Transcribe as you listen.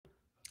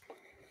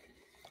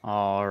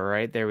All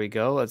right, there we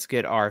go. Let's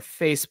get our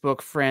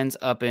Facebook friends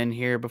up in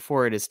here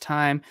before it is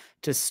time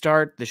to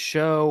start the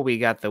show. We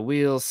got the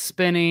wheels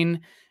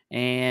spinning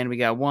and we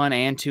got 1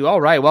 and 2. All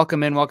right,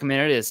 welcome in, welcome in.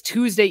 It is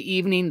Tuesday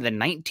evening, the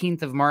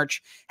 19th of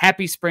March.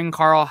 Happy spring,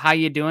 Carl. How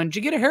you doing? Did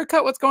you get a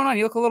haircut? What's going on?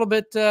 You look a little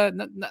bit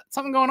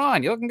something going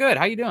on. You're looking good.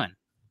 How you doing?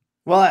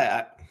 Well,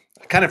 I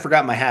kind of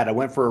forgot my hat. I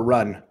went for a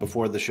run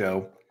before the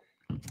show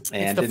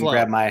and didn't flow.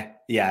 grab my.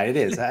 Yeah, it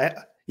is. I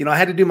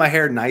had to do my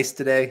hair nice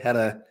today. Had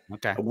a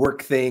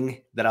work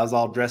thing that I was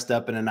all dressed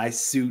up in a nice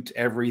suit,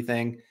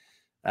 everything.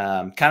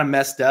 Kind of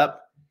messed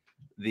up.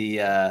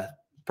 The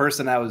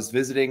person I was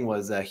visiting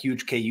was a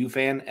huge KU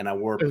fan, and I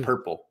wore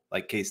purple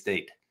like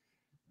K-State.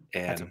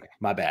 And okay.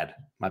 My bad.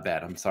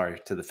 I'm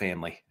sorry to the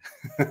family.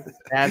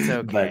 That's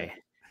okay. But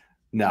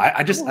no,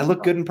 I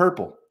look good in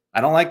purple. I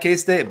don't like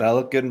K-State, but I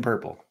look good in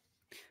purple.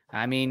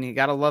 I mean, you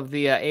got to love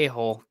the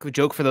a-hole. Good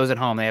joke for those at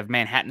home. They have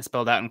Manhattan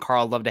spelled out, and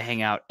Carl love to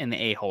hang out in the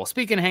a-hole.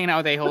 Speaking of hanging out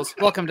with a-holes,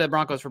 welcome to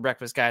Broncos for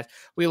Breakfast, guys.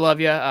 We love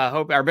you.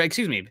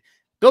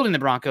 Building the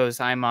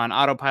Broncos. I'm on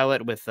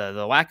autopilot with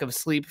the lack of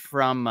sleep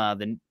from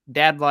the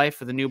dad life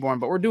for the newborn,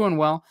 but we're doing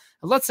well.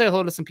 Let's say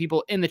hello to some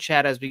people in the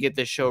chat as we get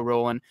this show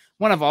rolling.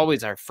 One of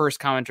always our first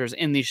commenters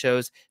in these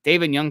shows,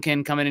 David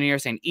Youngkin, coming in here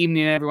saying,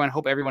 evening, everyone.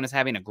 Hope everyone is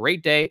having a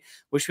great day.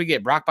 Wish we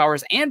get Brock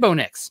Bowers and Bo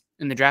Nix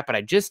in the draft, but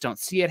I just don't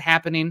see it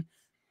happening.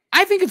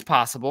 I think it's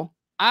possible.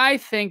 I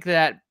think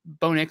that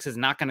Bo Nix is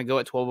not going to go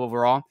at 12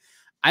 overall.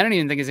 I don't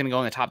even think he's going to go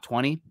in the top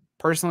 20,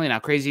 personally. Now,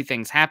 crazy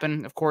things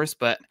happen, of course,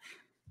 but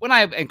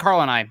and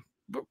Carl and I,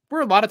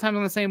 we're a lot of times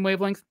on the same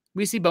wavelength.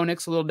 We see Bo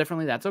Nix a little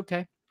differently. That's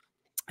okay.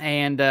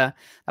 And that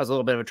was a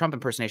little bit of a Trump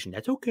impersonation.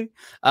 That's okay.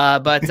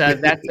 But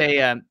that's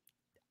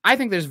I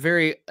think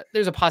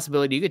there's a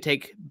possibility you could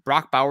take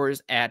Brock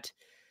Bowers at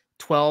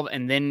 12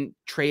 and then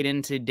trade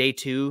into day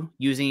 2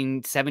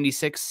 using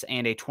 76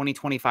 and a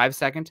 2025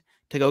 second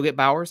to go get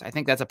Bowers. I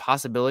think that's a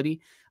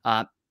possibility.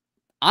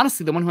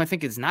 Honestly, the one who I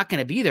think is not going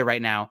to be there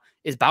right now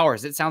is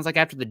Bowers. It sounds like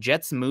after the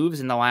Jets moves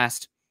in the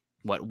last,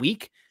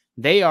 week,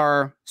 they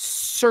are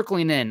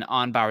circling in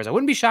on Bowers. I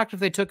wouldn't be shocked if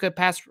they took a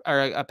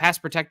pass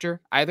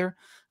protector either,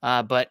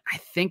 but I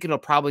think it'll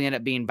probably end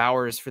up being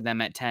Bowers for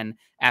them at 10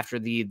 after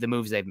the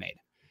moves they've made.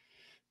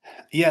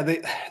 Yeah,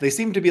 they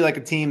seem to be like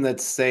a team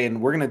that's saying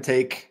we're going to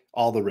take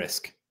all the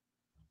risk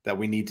that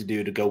we need to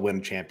do to go win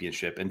a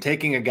championship, and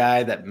taking a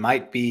guy that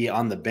might be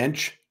on the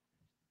bench,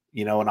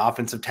 an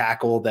offensive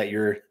tackle that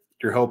you're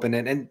hoping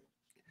in, and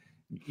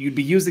you'd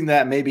be using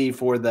that maybe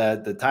for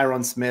the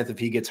Tyron Smith if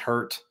he gets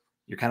hurt.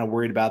 You're kind of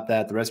worried about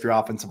that. The rest of your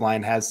offensive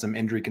line has some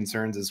injury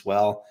concerns as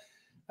well.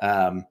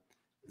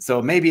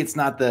 So maybe it's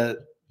not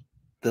the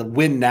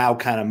win now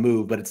kind of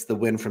move, but it's the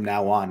win from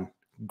now on.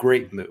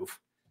 Great move.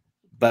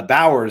 But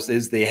Bowers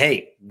is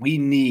we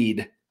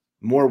need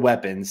more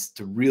weapons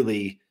to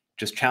really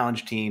just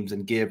challenge teams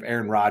and give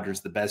Aaron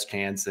Rodgers the best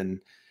chance. And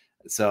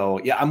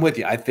so, yeah, I'm with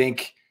you. I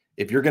think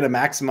if you're going to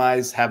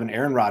maximize having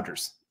Aaron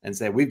Rodgers and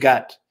say we've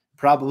got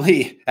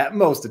probably at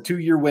most a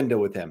 2-year window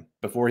with him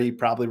before he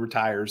probably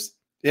retires,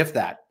 if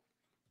that.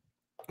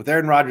 With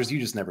Aaron Rodgers,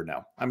 you just never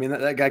know. I mean,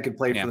 that guy could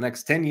play for the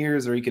next 10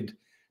 years, or he could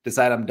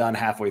decide I'm done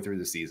halfway through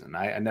the season.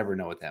 I never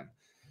know with him.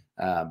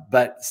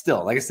 But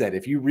still, like I said,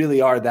 if you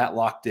really are that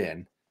locked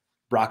in,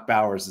 Brock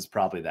Bowers is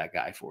probably that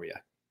guy for you.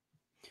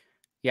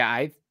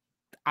 Yeah,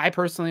 I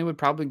personally would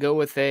probably go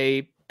with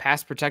a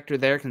pass protector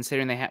there,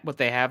 considering what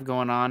they have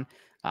going on,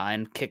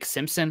 and kick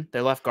Simpson,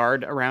 their left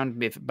guard,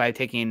 around by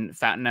taking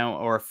Fatino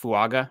or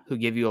Fuaga, who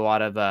give you a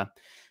lot of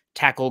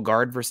tackle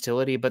guard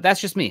versatility. But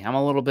that's just me. I'm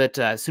a little bit,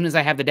 as soon as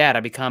I have the dad, I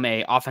become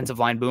a offensive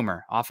line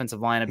boomer,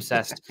 offensive line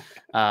obsessed,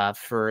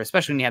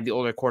 especially when you have the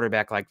older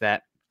quarterback like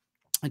that.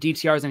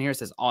 DTR's in here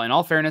says, in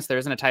all fairness, there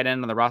isn't a tight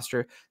end on the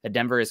roster that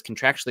Denver is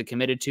contractually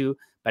committed to,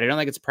 but I don't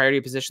think it's a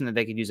priority position that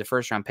they could use a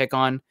first-round pick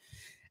on.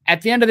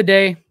 At the end of the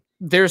day,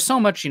 there's so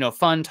much,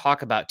 fun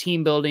talk about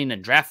team building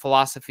and draft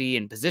philosophy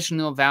and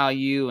positional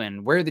value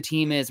and where the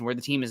team is and where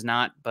the team is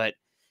not, but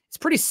it's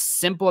pretty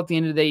simple at the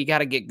end of the day. You got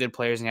to get good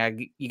players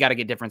and you got to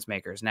get difference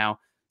makers. Now,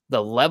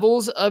 the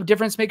levels of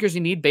difference makers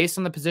you need based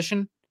on the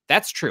position,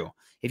 that's true.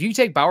 If you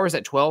take Bowers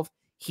at 12,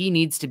 he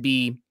needs to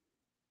be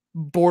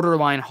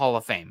borderline Hall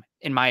of Fame,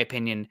 in my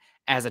opinion,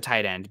 as a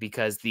tight end,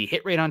 because the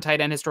hit rate on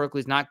tight end historically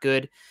is not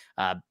good.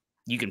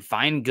 You can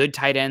find good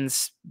tight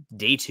ends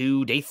day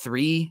 2, day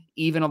 3,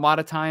 even a lot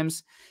of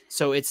times.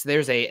 So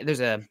there's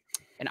an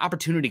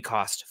opportunity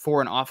cost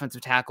for an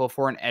offensive tackle,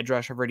 for an edge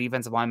rusher, for a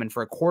defensive lineman,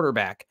 for a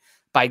quarterback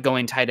by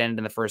going tight end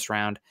in the first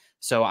round.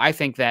 So I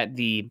think that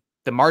the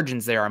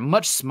margins there are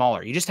much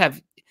smaller. You just have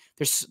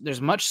there's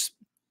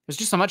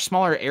just a much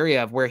smaller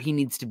area of where he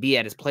needs to be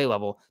at his play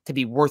level to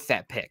be worth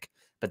that pick.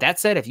 But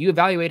that said, if you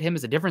evaluate him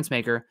as a difference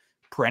maker,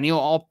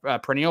 perennial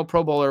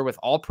Pro Bowler with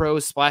all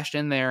pros splashed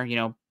in there,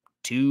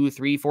 2,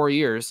 3, 4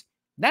 years,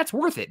 that's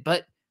worth it.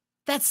 But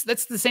that's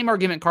the same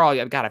argument, Carl.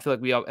 God, I feel like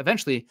we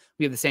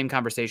have the same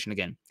conversation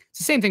again. It's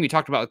the same thing we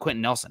talked about with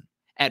Quentin Nelson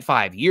at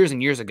 5 years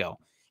and years ago.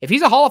 If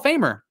he's a Hall of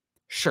Famer,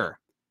 sure.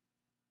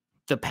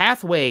 The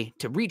pathway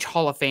to reach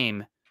Hall of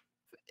Fame,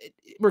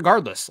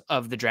 regardless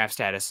of the draft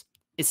status,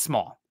 is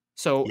small.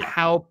 So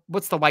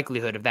what's the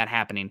likelihood of that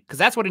happening? Because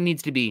that's what it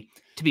needs to be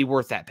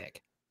worth that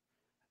pick.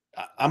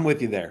 I'm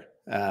with you there.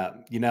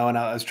 And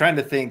I was trying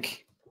to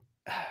think.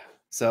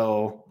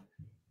 So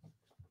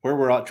where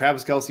we're at,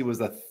 Travis Kelce was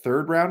a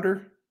 3rd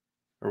rounder,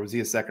 or was he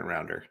a 2nd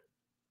rounder?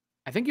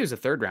 I think he was a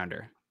 3rd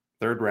rounder.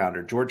 3rd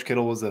rounder. George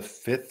Kittle was a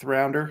 5th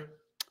rounder.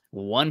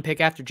 1 pick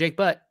after Jake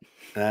Butt.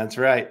 That's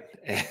right.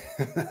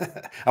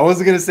 I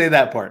wasn't going to say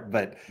that part,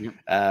 but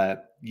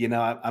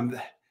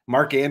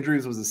Mark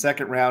Andrews was a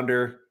 2nd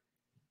rounder.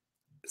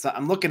 So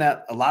I'm looking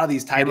at a lot of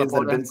these tight ends that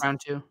have been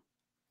round 2.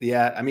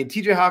 Yeah, I mean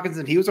TJ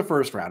Hawkinson, he was a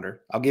 1st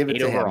rounder. I'll give it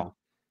to overall. him.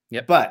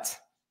 Yep. But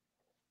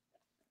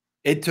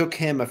it took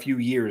him a few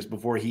years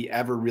before he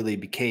ever really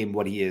became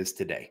what he is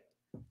today.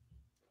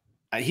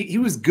 He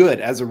was good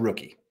as a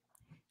rookie,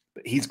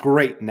 but he's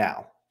great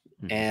now.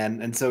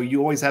 Mm-hmm. And so you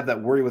always have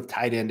that worry with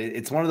tight end.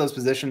 It's one of those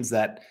positions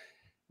that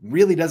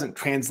really doesn't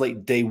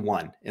translate day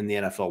one in the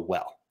NFL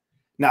well.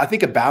 Now, I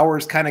think a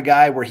Bowers kind of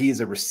guy where he's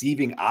a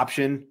receiving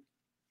option,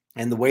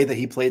 and the way that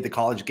he played the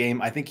college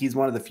game, I think he's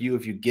one of the few,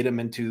 if you get him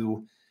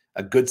into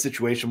a good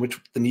situation, which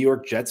the New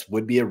York Jets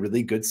would be a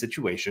really good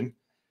situation,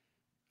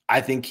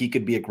 I think he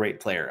could be a great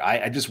player.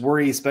 I just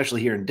worry,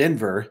 especially here in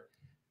Denver,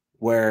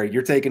 where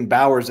you're taking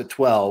Bowers at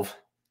 12.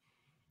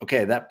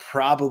 Okay, that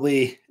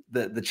probably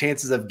the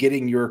chances of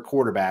getting your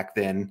quarterback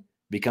then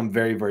become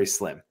very, very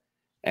slim.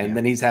 And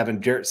then he's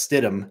having Jarrett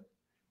Stidham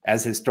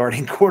as his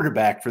starting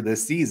quarterback for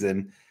this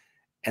season.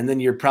 And then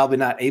you're probably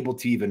not able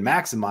to even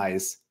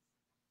maximize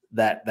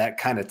that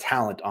kind of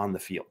talent on the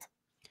field.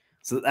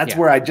 So that's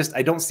where I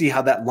don't see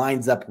how that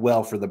lines up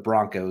well for the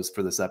Broncos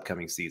for this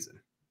upcoming season.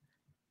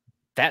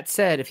 That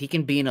said, if he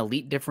can be an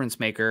elite difference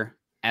maker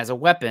as a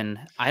weapon,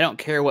 I don't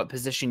care what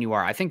position you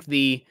are. I think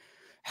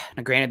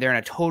granted, they're in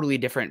a totally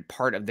different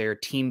part of their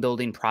team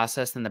building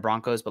process than the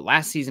Broncos, but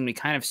last season we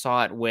kind of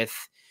saw it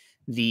with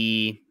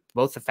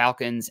both the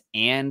Falcons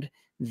and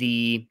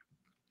the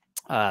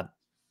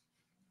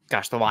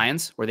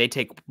Lions, where they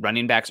take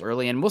running backs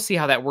early, and we'll see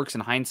how that works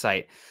in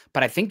hindsight.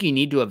 But I think you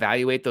need to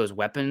evaluate those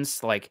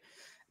weapons. Like,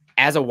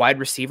 as a wide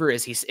receiver,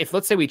 if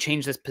let's say we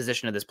change this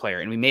position of this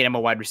player and we made him a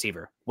wide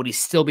receiver, would he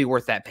still be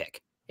worth that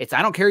pick?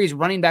 I don't care. He's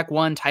running back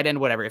 1, tight end,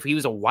 whatever. If he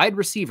was a wide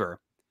receiver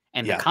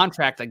and the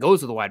contract that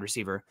goes with a wide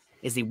receiver,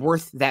 is he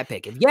worth that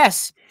pick? If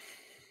yes,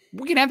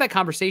 we can have that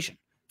conversation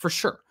for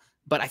sure.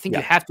 But I think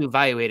you have to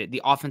evaluate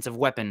the offensive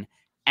weapon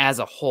as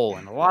a whole.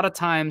 And a lot of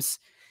times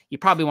you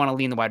probably want to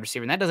lean the wide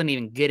receiver. And that doesn't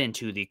even get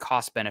into the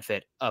cost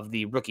benefit of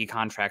the rookie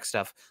contract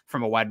stuff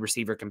from a wide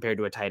receiver compared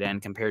to a tight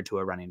end, compared to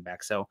a running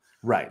back. So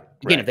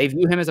again, if they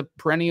view him as a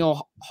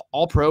perennial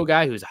all-pro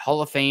guy who's a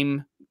Hall of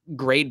Fame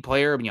grade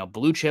player,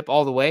 blue chip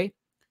all the way,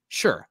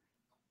 sure.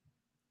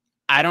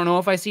 I don't know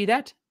if I see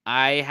that.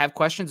 I have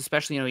questions,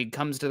 especially, he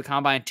comes to the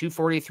combine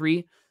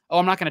 243. Oh,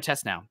 I'm not going to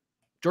test now.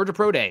 Georgia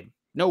Pro Day.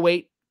 No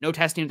weight, no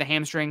testing of the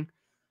hamstring.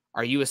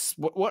 Are you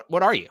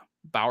what are you?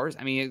 Bowers?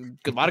 I mean,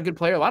 a lot of good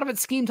player. A lot of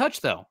it's scheme touch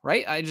though,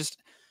 right?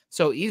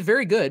 So he's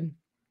very good.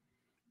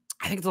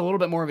 I think it's a little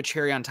bit more of a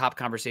cherry on top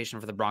conversation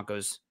for the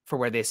Broncos for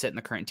where they sit in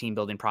the current team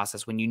building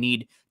process. When you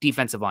need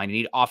defensive line, you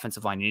need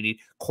offensive line, you need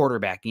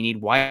quarterback, you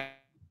need wide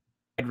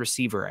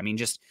receiver. I mean,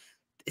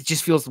 it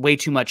just feels way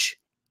too much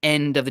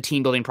end of the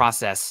team building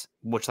process,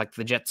 which like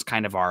the Jets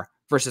kind of are,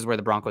 versus where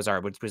the Broncos are,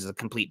 which was a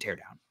complete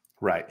teardown.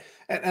 Right.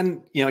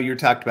 And you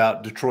talked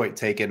about Detroit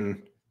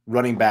taking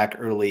running back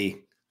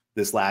early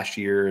this last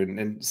year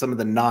and some of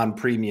the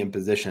non-premium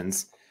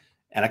positions.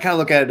 And I kind of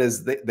look at it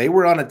as they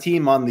were on a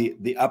team on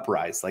the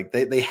uprise. Like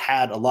they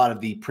had a lot of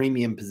the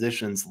premium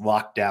positions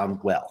locked down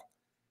well.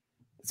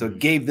 So it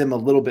gave them a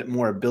little bit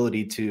more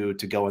ability to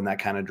go in that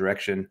kind of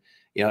direction.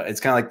 It's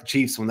kind of like the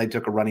Chiefs when they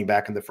took a running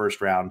back in the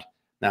first round.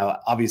 Now,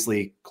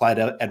 obviously, Clyde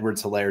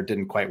Edwards-Helaire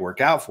didn't quite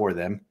work out for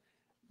them,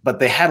 but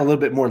they had a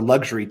little bit more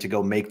luxury to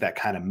go make that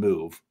kind of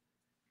move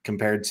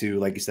compared to,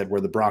 like you said,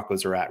 where the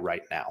Broncos are at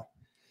right now,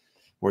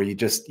 where you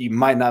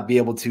might not be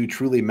able to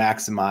truly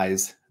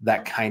maximize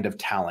that kind of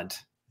talent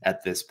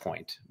at this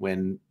point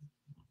when,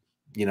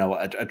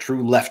 a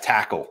true left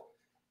tackle,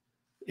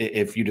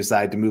 if you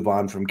decide to move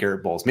on from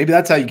Garrett Bowles. Maybe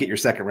that's how you get your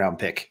 2nd round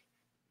pick,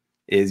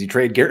 is you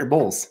trade Garrett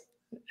Bowles.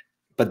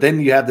 But then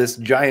you have this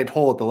giant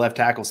hole at the left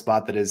tackle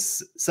spot that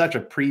is such a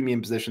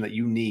premium position that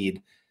you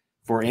need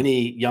for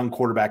any young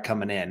quarterback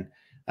coming in.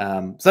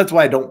 So that's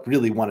why I don't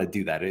really want to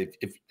do that.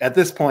 If at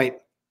this point,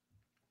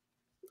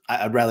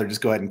 I'd rather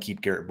just go ahead and keep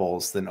Garrett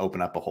Bowles than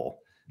open up a hole.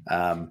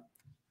 But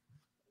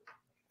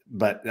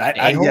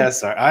I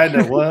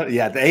know what.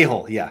 Yeah, the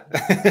a-hole. Yeah.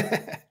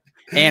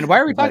 And why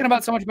are we talking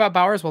about so much about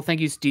Bowers? Well, thank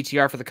you,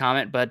 DTR, for the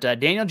comment. But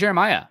Daniel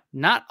Jeremiah,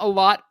 not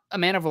a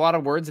man of a lot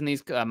of words in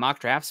these mock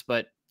drafts,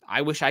 but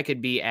I wish I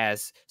could be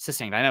as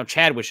succinct. I know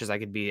Chad wishes I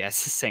could be as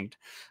succinct.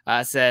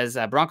 Says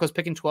Broncos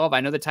picking 12.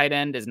 I know the tight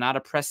end is not a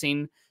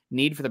pressing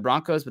need for the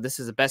Broncos, but this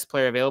is the best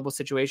player available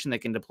situation that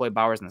can deploy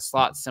Bowers in the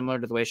slot, similar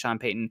to the way Sean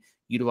Payton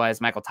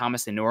utilized Michael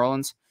Thomas in New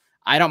Orleans.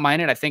 I don't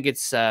mind it. I think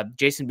it's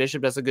Jason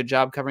Bishop does a good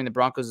job covering the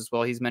Broncos as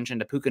well. He's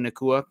mentioned a Puka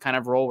Nacua kind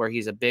of role where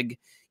he's a big,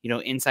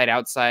 inside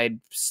outside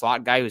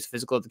slot guy who's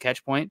physical at the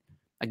catch point.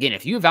 Again,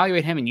 if you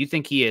evaluate him and you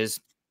think he is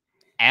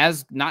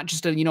as not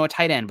just a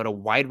tight end, but a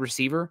wide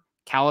receiver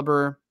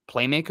caliber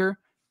playmaker,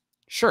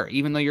 sure,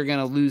 even though you're going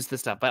to lose the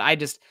stuff. But I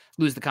just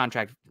lose the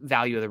contract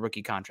value of the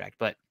rookie contract.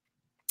 But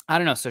I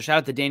don't know. So shout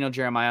out to Daniel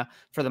Jeremiah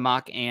for the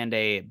mock and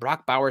a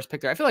Brock Bowers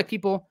pick there. I feel like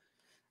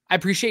I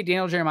appreciate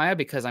Daniel Jeremiah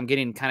because I'm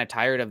getting kind of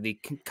tired of the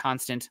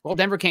constant, well,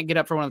 Denver can't get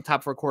up for one of the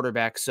top 4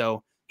 quarterbacks.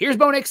 So here's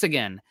Bo Nix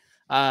again.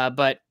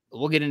 But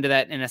we'll get into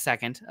that in a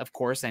second, of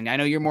course. And I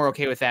know you're more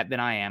okay with that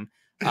than I am.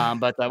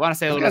 But I want to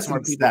say a little bit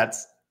more people. Stats.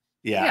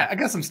 Yeah, I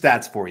got some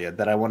stats for you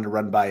that I wanted to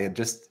run by and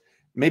just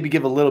maybe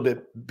give a little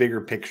bit bigger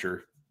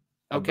picture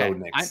of Bo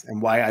Nix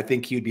and why I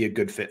think he'd be a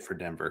good fit for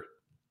Denver.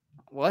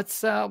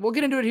 We'll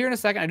get into it here in a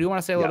second. I do want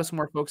to say hello to some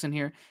more folks in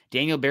here.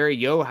 Daniel Barry,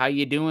 yo, how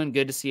you doing?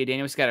 Good to see you,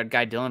 Daniel. We've got our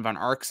guy Dylan Von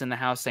Arks in the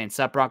house saying,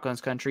 "Sup, Broncos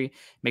country."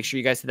 Make sure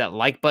you guys hit that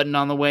like button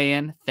on the way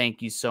in.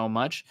 Thank you so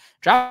much.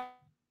 Drop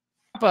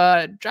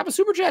a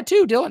super chat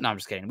too, Dylan. No, I'm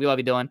just kidding. We love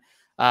you, Dylan.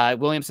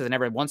 William says, "I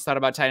never once thought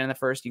about tight end in the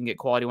first. You can get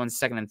quality ones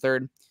second and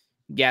third."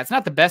 Yeah, it's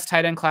not the best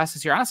tight end class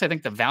this year. Honestly, I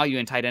think the value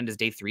in tight end is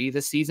day 3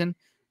 this season.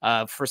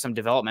 For some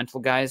developmental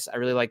guys, I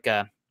really like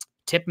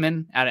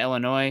Tipman out of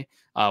Illinois,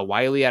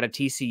 Wiley out of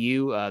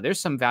TCU. There's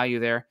some value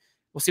there.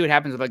 We'll see what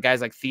happens with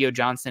guys like Theo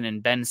Johnson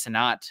and Ben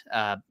Sinnott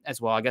as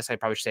well. I guess I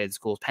probably should say the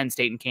schools, Penn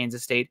State and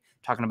Kansas State.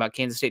 Talking about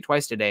Kansas State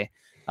twice today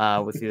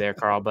with you there,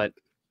 Carl. But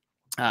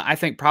I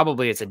think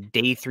probably it's a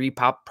day 3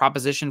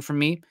 proposition from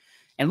me.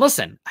 And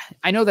listen,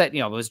 I know that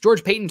it was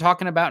George Payton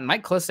talking about and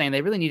Mike Kliss saying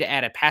they really need to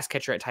add a pass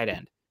catcher at tight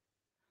end.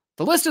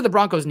 The list of the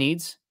Broncos'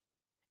 needs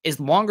is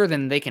longer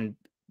than they can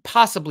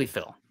possibly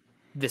fill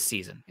this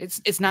season.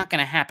 It's not going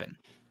to happen.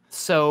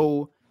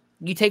 So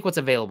you take what's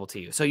available to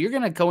you. So you're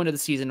going to go into the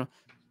season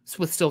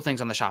with still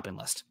things on the shopping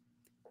list.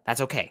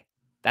 That's okay.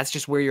 That's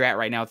just where you're at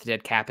right now with the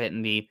dead cap hit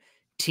and the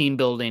team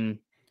building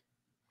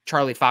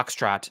Charlie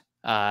Foxtrot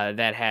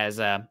that has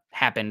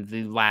happened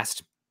the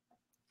last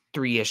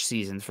 3-ish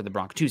seasons for the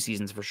Broncos, 2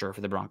 seasons for sure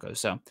for the Broncos.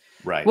 So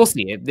we'll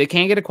see. If they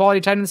can't get a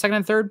quality tight end in the second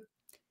and third,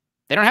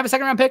 they don't have a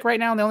second round pick right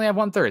now, and they only have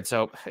 1/3.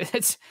 So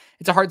it's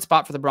a hard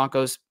spot for the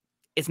Broncos.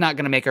 It's not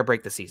going to make or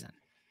break the season.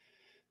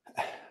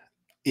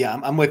 Yeah,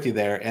 I'm with you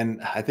there.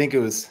 And I think it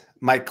was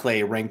Mike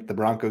Clay ranked the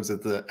Broncos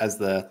as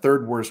the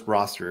 3rd worst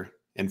roster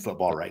in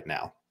football right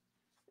now.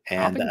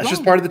 And that's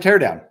just part of the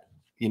teardown.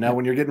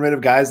 When you're getting rid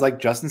of guys like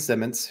Justin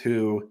Simmons,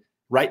 who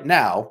right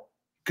now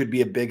could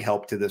be a big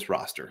help to this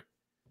roster.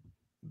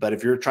 But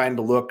if you're trying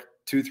to look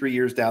 2-3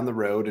 years down the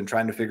road and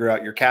trying to figure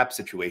out your cap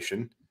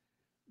situation,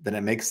 then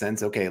it makes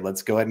sense. Okay,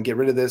 let's go ahead and get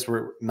rid of this.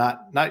 We're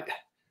not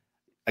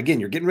again,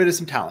 you're getting rid of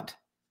some talent,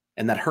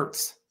 and that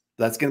hurts.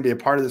 That's going to be a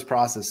part of this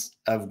process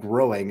of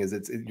growing.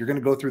 You're going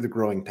to go through the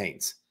growing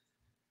pains,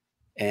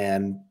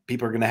 and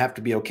people are going to have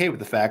to be okay with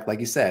the fact, like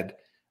you said,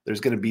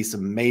 there's going to be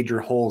some major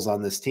holes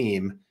on this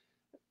team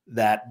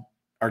that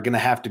are going to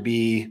have to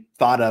be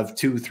thought of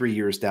 2-3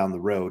 years down the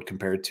road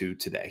compared to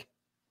today.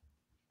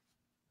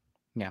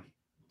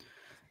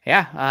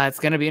 Yeah, it's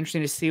going to be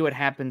interesting to see what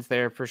happens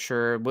there for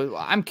sure.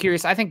 I'm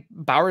curious. I think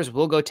Bowers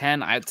will go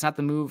 10. It's not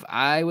the move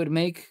I would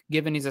make,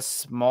 given he's a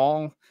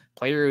small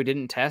player who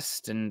didn't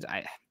test, and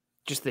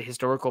just the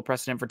historical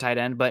precedent for tight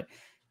end. But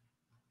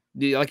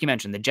like you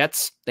mentioned, the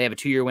Jets, they have a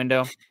 2-year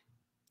window.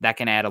 That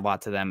can add a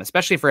lot to them,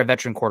 especially for a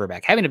veteran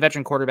quarterback. Having a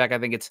veteran quarterback, I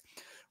think it's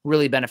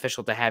really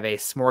beneficial to have a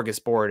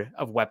smorgasbord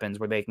of weapons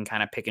where they can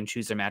kind of pick and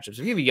choose their matchups. If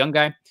you have a young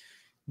guy,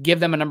 give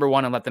them a number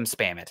 1 and let them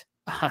spam it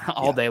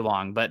all day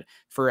long. But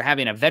for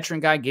having a veteran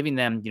guy, giving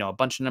them, a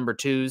bunch of number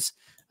 2s,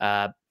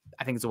 I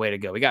think it's the way to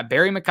go. We got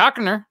Barry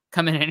McCockner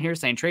coming in here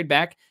saying trade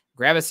back,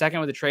 grab a second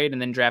with a trade,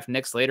 and then draft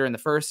Nix later in the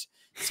first.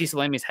 Cecil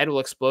Lamy's head will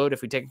explode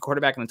if we take a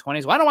quarterback in the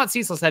 20s. Well, I don't want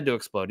Cecil's head to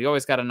explode. You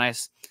always got a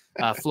nice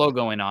flow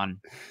going on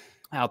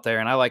out there.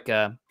 And I like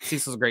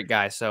Cecil's a great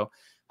guy. So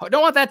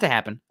don't want that to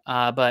happen.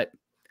 But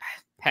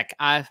heck,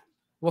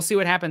 we'll see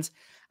what happens.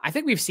 I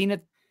think we've seen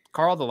it,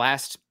 Carl, the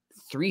last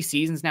 3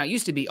 seasons now. It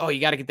used to be, you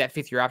got to get that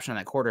 5th-year option on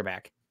that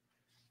quarterback.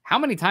 How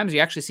many times are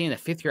you actually seeing the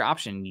 5th-year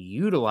option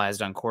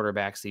utilized on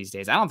quarterbacks these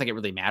days? I don't think it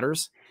really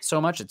matters so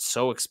much. It's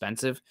so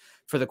expensive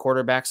for the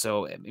quarterback.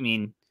 So,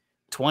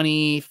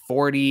 20,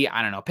 40,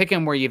 I don't know. Pick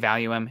him where you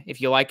value him. If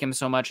you like him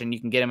so much and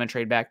you can get him and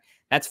trade back,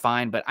 that's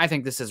fine. But I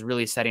think this is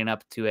really setting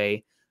up to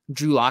a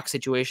Drew Lock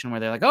situation where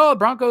they're like,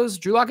 Broncos,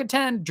 Drew Lock at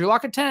 10,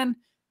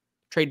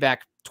 trade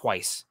back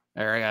twice.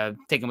 Or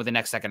take him with the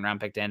next 2nd round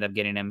pick to end up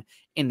getting him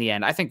in the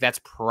end. I think that's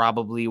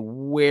probably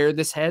where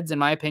this heads, in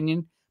my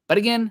opinion. But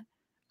again,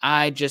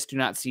 I just do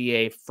not see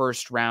a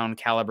 1st round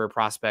caliber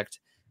prospect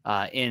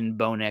in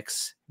Bo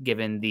Nix,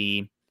 given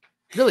the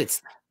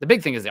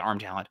big thing is the arm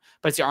talent,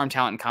 but it's the arm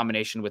talent in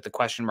combination with the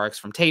question marks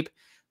from tape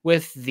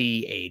with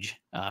the age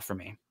for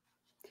me.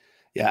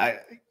 Yeah,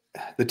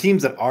 the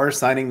teams that are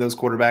signing those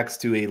quarterbacks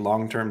to a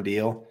long-term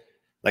deal,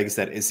 like I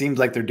said, it seems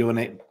like they're doing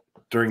it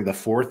during the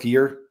 4th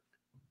year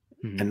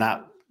and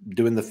not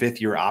doing the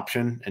 5th-year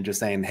option and just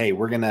saying, hey,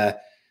 we're going to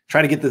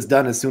try to get this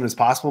done as soon as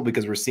possible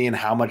because we're seeing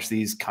how much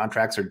these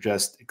contracts are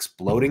just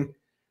exploding.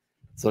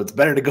 So it's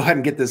better to go ahead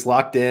and get this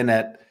locked in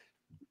at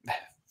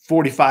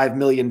 $45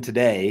 million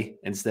today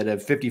instead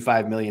of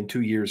 $55 million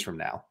 2 years from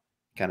now,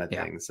 kind of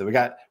thing. So we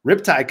got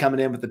Riptide coming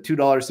in with the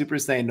 $2 super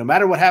saying, no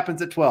matter what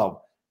happens at 12,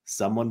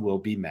 someone will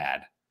be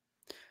mad.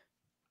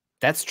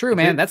 That's true,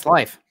 man. That's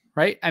life,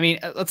 right? I mean,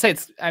 let's say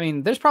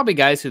there's probably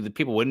guys who the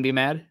people wouldn't be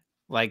mad.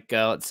 Like,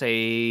 let's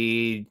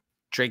say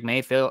Drake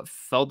May fell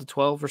to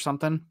 12 or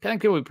something. I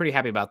think people would be pretty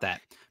happy about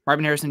that.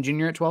 Marvin Harrison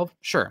Jr. at 12,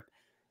 sure.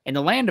 In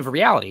the land of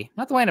reality,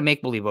 not the land of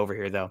make-believe over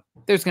here, though,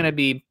 there's going to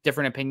be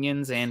different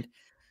opinions. And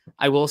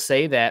I will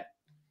say that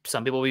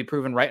some people will be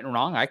proven right and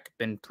wrong. I've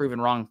been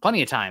proven wrong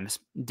plenty of times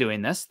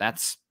doing this.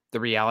 That's the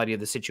reality of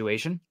the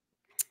situation.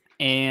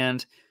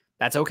 And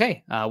that's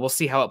okay. We'll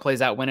see how it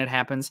plays out when it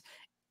happens.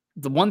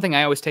 The one thing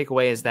I always take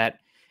away is that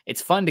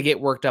it's fun to get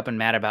worked up and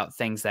mad about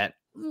things that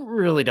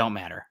really don't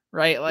matter,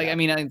 right? Like, I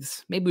mean,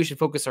 maybe we should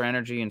focus our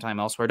energy and time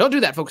elsewhere. Don't do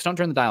that, folks. Don't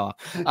turn the dial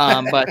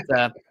off. But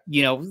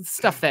you know,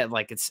 stuff that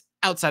like it's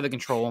outside the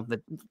control,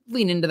 that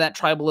lean into that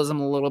tribalism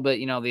a little bit,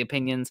 you know, the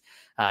opinions,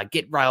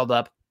 get riled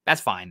up.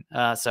 That's fine.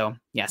 So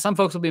yeah, some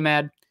folks will be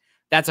mad.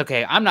 That's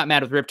okay. I'm not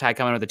mad with Riptide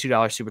coming with a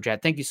 $2 super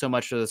chat. Thank you so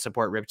much for the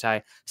support,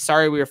 Riptide.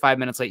 Sorry we were 5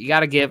 minutes late. You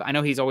got to give. I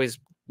know he's always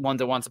one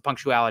that wants a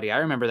punctuality. I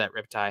remember that,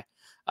 Riptide.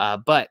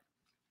 But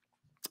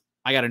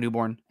I got a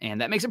newborn,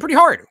 and that makes it pretty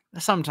hard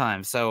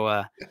sometimes. So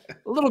a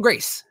little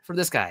grace for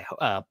this guy.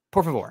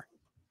 Por favor.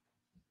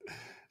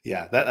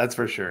 Yeah, that's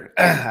for sure.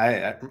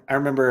 I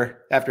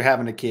remember after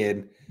having a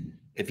kid,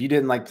 if you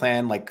didn't like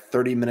plan like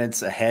 30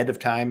 minutes ahead of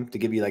time to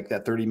give you like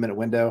that 30-minute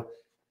window,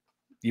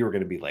 you were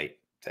going to be late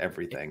to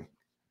everything.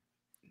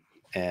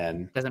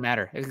 And doesn't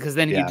matter, because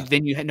then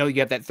you know you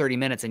have that 30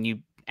 minutes and you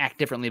act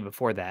differently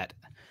before that.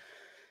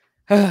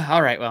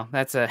 All right, well,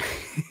 that's a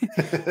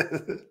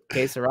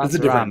case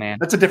of man.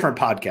 That's a different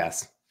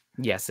podcast.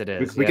 Yes, it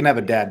is. We can have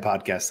a dad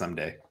podcast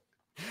someday.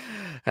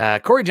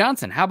 Corey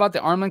Johnson, how about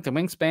the arm length and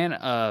wingspan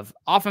of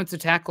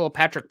offensive tackle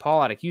Patrick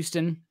Paul out of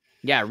Houston?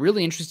 Yeah,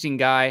 really interesting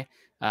guy.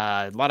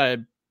 A lot of,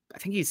 I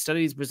think he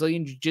studies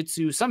Brazilian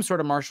jiu-jitsu, some sort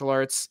of martial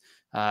arts.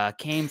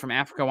 Came from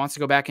Africa, wants to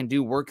go back and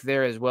do work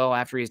there as well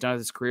after he's done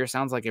with his career.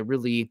 Sounds like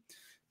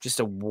just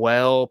a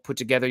well put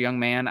together young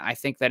man. I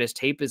think that his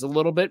tape is a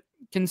little bit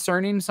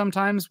concerning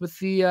sometimes with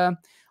the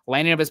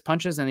landing of his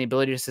punches and the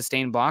ability to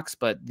sustain blocks,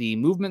 but the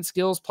movement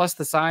skills plus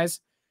the size,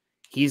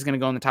 he's going to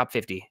go in the top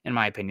 50, in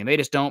my opinion. They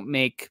just don't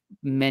make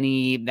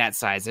many that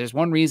size. There's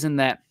one reason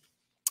that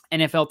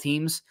NFL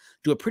teams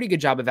do a pretty good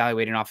job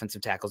evaluating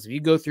offensive tackles. If you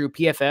go through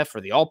PFF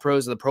or the All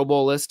Pros or the Pro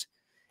Bowl list,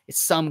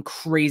 it's some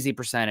crazy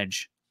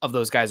percentage of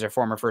those guys are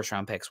former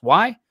first-round picks.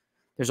 Why?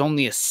 There's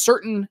only a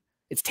certain,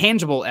 it's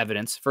tangible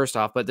evidence, first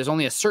off, but there's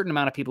only a certain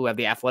amount of people who have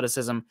the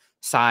athleticism,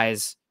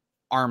 size,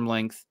 arm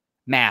length,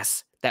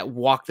 mass that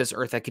walk this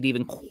earth that could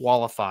even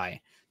qualify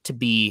to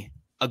be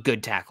a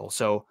good tackle.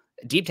 So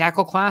deep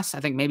tackle class, I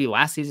think maybe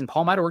last season,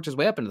 Paul might have worked his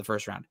way up into the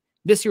first round.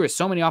 This year with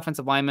so many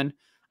offensive linemen,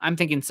 I'm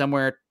thinking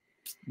somewhere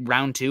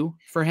round 2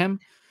 for him.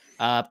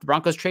 If the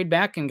Broncos trade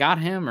back and got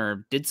him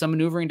or did some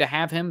maneuvering to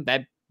have him,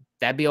 that'd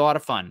be a lot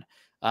of fun.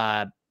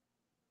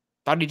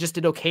 Thought he just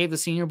did okay at the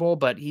Senior Bowl,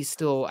 but he's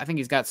still, I think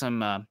he's got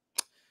some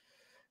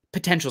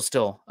potential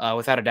still,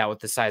 without a doubt, with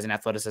the size and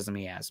athleticism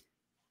he has.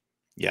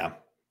 Yeah.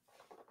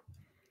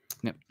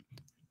 Yep.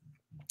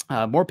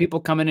 More people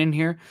coming in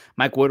here.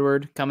 Mike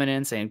Woodward coming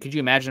in saying, could you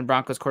imagine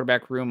Broncos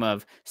quarterback room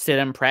of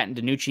Stidham, Pratt, and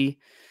DiNucci?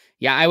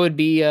 Yeah, I would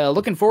be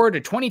looking forward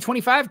to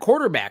 2025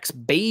 quarterbacks,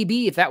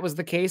 baby, if that was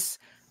the case.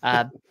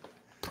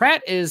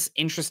 Pratt is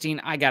interesting,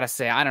 I got to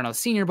say. I don't know.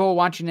 Senior Bowl,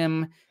 watching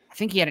him, I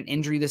think he had an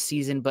injury this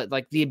season, but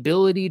like the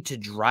ability to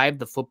drive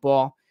the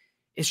football,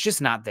 it's just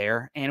not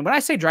there. And when I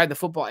say drive the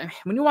football,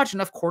 when you watch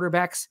enough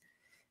quarterbacks,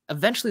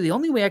 eventually the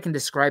only way I can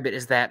describe it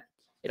is that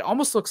it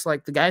almost looks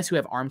like the guys who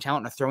have arm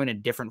talent are throwing a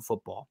different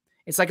football.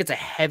 It's like it's a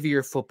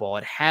heavier football.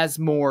 It has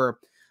more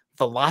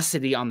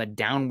velocity on the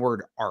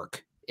downward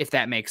arc, if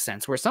that makes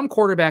sense. Where some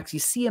quarterbacks, you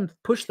see them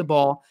push the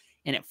ball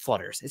and it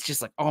flutters. It's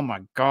just like, oh my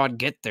God,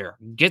 get there,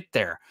 get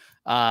there.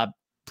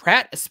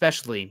 Pratt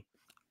especially,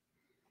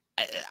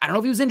 I don't know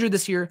if he was injured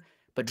this year,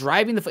 but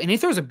driving the foot, and he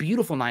throws a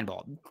beautiful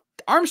 9-ball.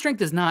 Arm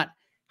strength is not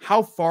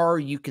how far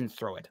you can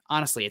throw it.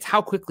 Honestly, it's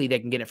how quickly they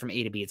can get it from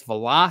A to B. It's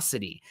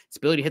velocity. It's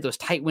ability to hit those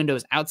tight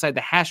windows outside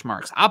the hash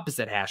marks,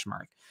 opposite hash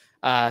mark.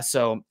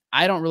 So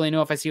I don't really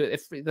know if I see it.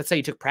 If let's say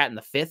you took Pratt in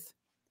the 5th,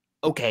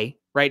 okay,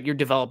 right? You're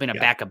developing a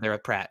backup there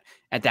with Pratt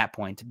at that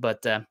point,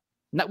 but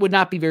that would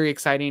not be very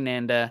exciting,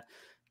 and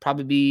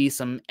probably be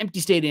some empty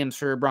stadiums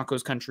for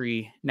Broncos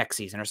country next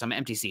season, or some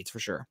empty seats for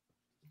sure.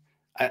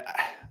 I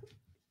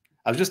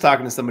was just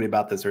talking to somebody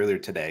about this earlier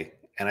today,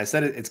 and I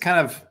said it's kind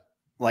of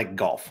like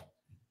golf.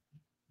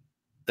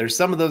 There's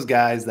some of those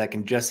guys that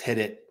can just hit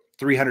it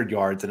 300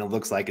 yards and it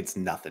looks like it's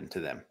nothing to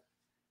them.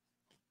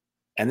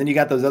 And then you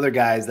got those other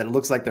guys that it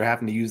looks like they're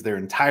having to use their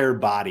entire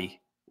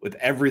body with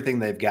everything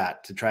they've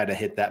got to try to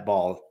hit that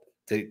ball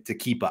to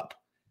keep up.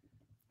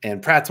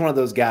 And Pratt's one of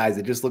those guys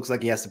that just looks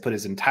like he has to put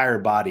his entire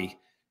body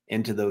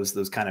into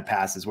those kind of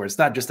passes where it's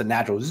not just a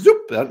natural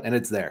zoop and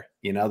it's there.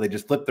 You know, they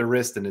just flip their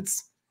wrist and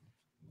it's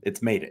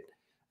made it.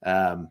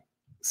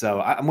 So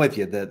I'm with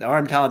you. The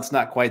arm talent's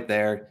not quite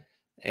there.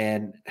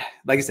 And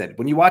like I said,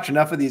 when you watch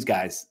enough of these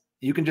guys,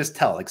 you can just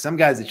tell, like some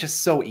guys, it's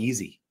just so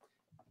easy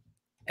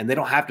and they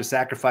don't have to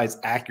sacrifice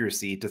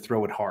accuracy to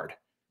throw it hard.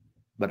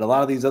 But a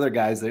lot of these other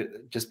guys,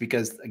 just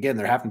because, again,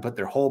 they're having to put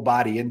their whole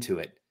body into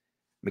it,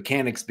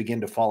 mechanics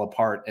begin to fall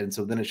apart. And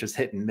so then it's just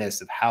hit and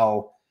miss of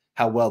how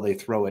well they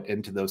throw it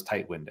into those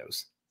tight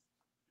windows.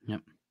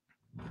 Yep.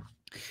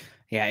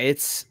 Yeah,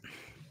 it's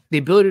the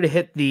ability to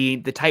hit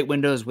the tight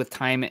windows with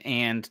time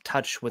and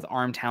touch with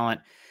arm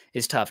talent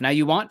is tough. Now,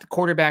 you want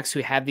quarterbacks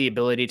who have the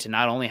ability to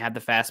not only have the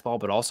fastball,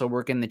 but also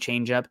work in the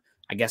changeup.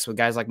 I guess with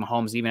guys like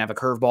Mahomes, even have a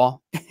curveball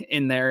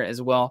in there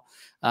as well.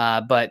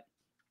 But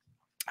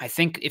I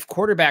think if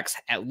quarterbacks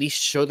at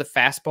least show the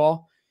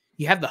fastball,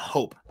 you have the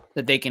hope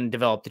that they can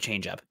develop the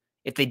changeup.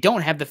 If they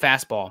don't have the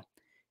fastball,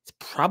 it's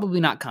probably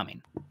not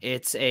coming.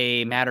 It's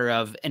a matter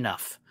of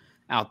enough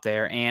out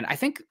there. And I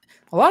think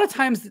a lot of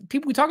times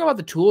we talk about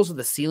the tools of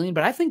the ceiling,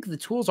 but I think the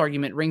tools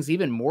argument rings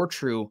even more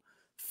true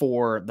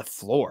for the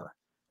floor,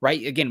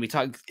 right? Again,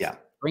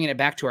 bringing it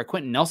back to our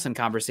Quentin Nelson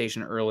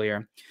conversation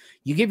earlier,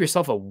 you give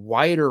yourself a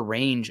wider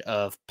range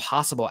of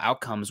possible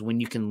outcomes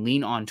when you can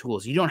lean on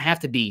tools. You don't have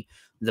to be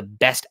the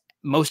best,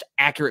 most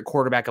accurate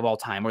quarterback of all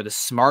time, or the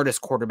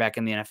smartest quarterback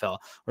in the NFL,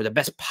 or the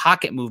best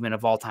pocket movement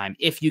of all time,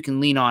 if you can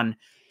lean on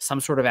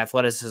some sort of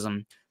athleticism,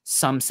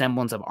 some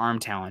semblance of arm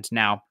talent.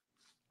 Now,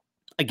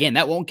 again,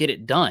 that won't get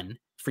it done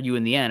for you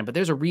in the end, but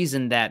there's a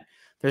reason that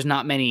there's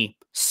not many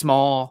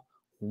small,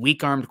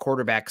 weak-armed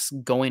quarterbacks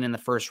going in the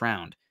first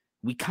round.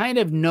 We kind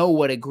of know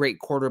what a great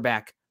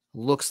quarterback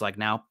looks like.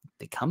 Now,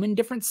 they come in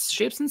different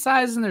shapes and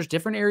sizes, and there's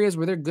different areas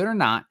where they're good or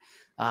not,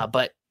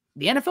 but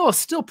the NFL is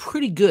still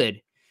pretty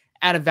good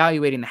at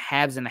evaluating the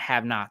haves and the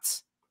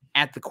have-nots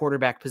at the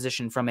quarterback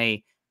position from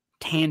a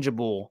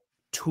tangible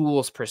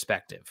tools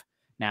perspective.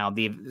 Now,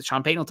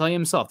 Sean Payton will tell you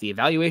himself, the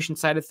evaluation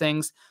side of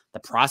things, the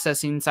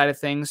processing side of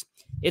things,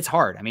 it's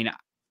hard. I mean,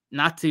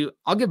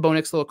 I'll give Bo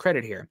Nix a little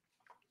credit here.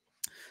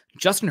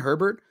 Justin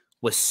Herbert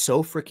was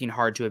so freaking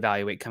hard to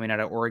evaluate coming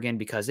out of Oregon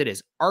because it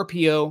is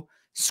RPO,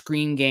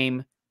 screen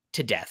game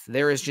to death.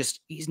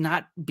 He's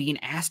not being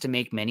asked to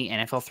make many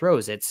NFL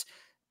throws. It's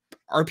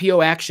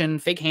RPO action,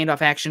 fake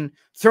handoff action,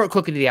 throw it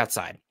quickly to the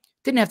outside.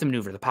 Didn't have to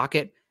maneuver the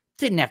pocket.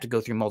 Didn't have to go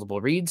through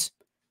multiple reads.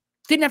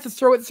 Didn't have to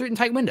throw it through in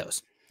tight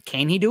windows.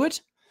 Can he do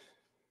it?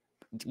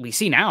 We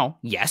see now,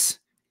 yes.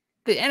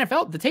 The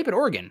NFL, the tape at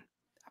Oregon,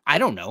 I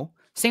don't know.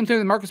 Same thing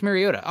with Marcus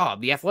Mariota. Oh,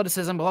 the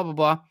athleticism, blah, blah,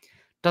 blah.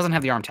 Doesn't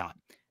have the arm talent.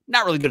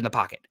 Not really good in the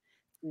pocket.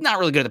 Not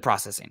really good at the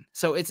processing.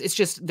 So it's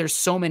just, there's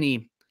so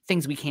many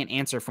things we can't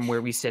answer from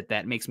where we sit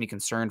that makes me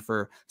concerned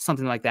for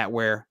something like that,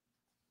 where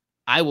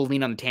I will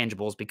lean on the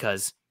tangibles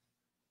because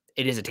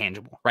it is a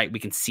tangible, right? We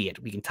can see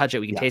it. We can touch it.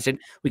 We can taste it.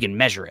 We can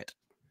measure it.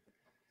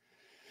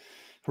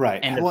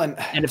 Right. End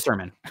of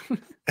sermon.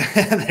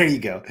 There you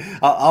go.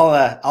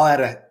 I'll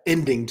add an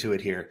ending to it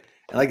here.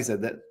 And like I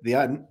said, that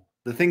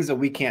the things that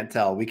we can't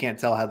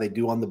tell how they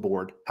do on the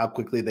board, how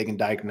quickly they can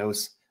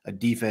diagnose a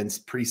defense,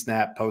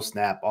 pre-snap,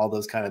 post-snap, all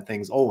those kind of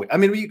things. Oh, I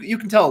mean, you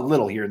can tell a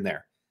little here and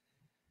there,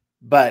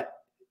 but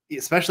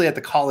especially at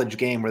the college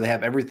game where they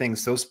have everything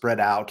so spread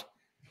out,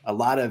 a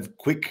lot of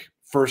quick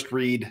first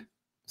read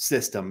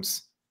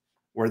systems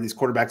where these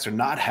quarterbacks are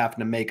not having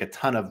to make a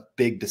ton of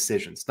big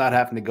decisions, not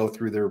having to go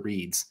through their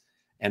reads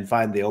and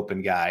find the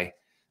open guy,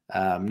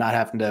 not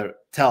having to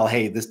tell,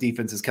 hey, this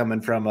defense is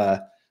coming from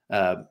a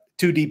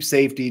two deep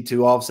safety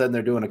to all of a sudden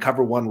they're doing a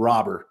cover one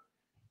robber,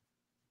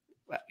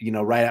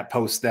 right at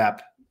post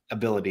snap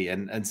ability.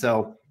 And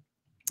so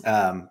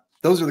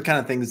those are the kind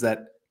of things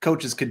that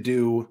coaches could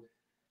do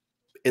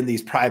in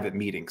these private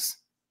meetings.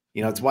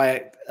 It's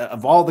why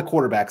of all the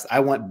quarterbacks, I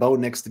want Bo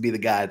Nix to be the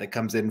guy that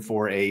comes in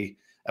for a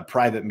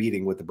private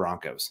meeting with the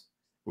Broncos,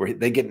 where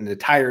they get an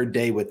entire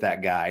day with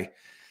that guy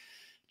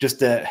just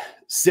to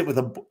sit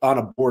on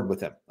a board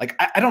with him. Like,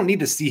 I don't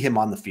need to see him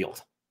on the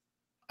field.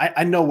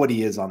 I know what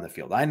he is on the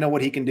field. I know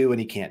what he can do and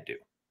he can't do.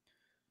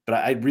 But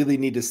I really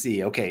need to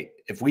see, okay,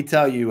 if we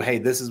tell you, hey,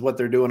 this is what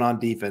they're doing on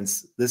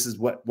defense, this is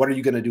what are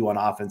you going to do on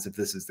offense if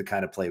this is the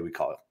kind of play we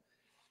call it?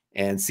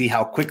 And see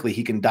how quickly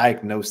he can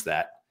diagnose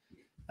that.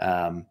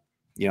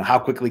 How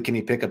quickly can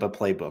he pick up a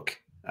playbook?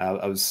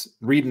 I was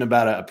reading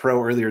about a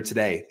pro earlier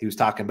today. He was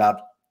talking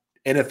about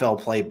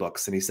NFL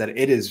playbooks, and he said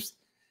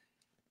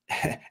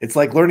it's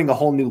like learning a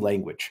whole new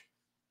language.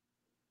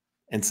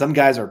 And some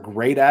guys are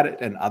great at it,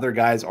 and other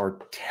guys are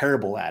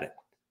terrible at it.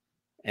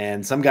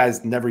 And some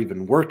guys never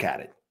even work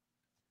at it.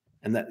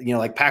 And that,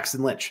 like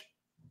Paxton Lynch,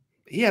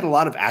 he had a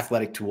lot of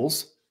athletic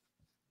tools,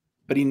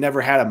 but he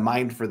never had a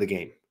mind for the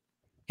game.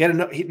 He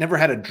never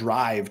had a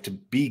drive to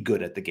be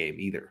good at the game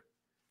either.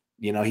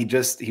 He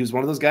was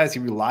one of those guys. He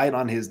relied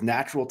on his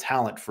natural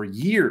talent for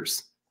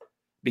years,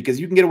 because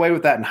you can get away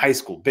with that in high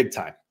school, big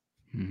time.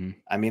 Mm-hmm.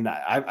 I mean,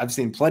 I've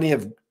seen plenty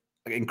of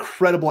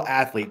incredible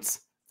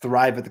athletes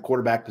thrive at the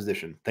quarterback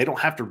position. They don't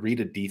have to read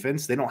a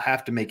defense. They don't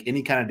have to make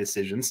any kind of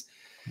decisions.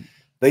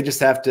 They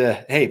just have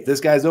to, hey, if this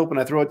guy's open,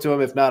 I throw it to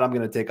him. If not, I'm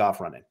going to take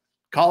off running.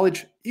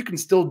 College, you can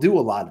still do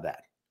a lot of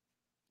that.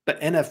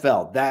 But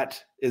NFL,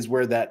 that is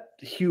where that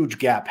huge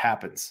gap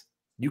happens.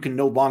 You can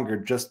no longer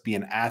just be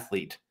an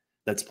athlete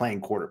that's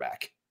playing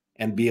quarterback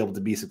and be able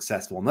to be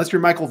successful, unless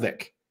you're Michael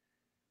Vick.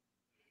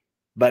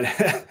 But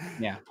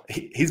yeah,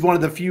 he's one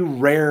of the few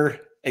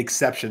rare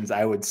exceptions,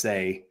 I would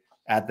say,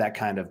 at that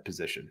kind of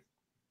position.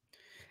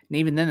 and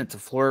even then, it's a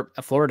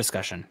floor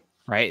discussion,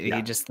 right? Yeah.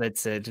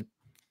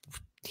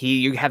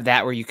 You have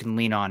that where you can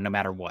lean on no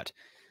matter what.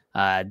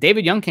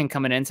 David Youngkin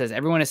coming in says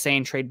everyone is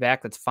saying trade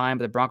back. That's fine,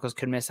 but the Broncos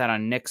could miss out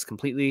on Knicks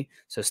completely.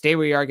 So stay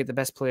where you are, get the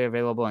best player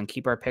available, and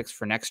keep our picks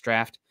for next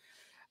draft.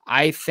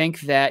 I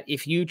think that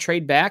if you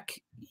trade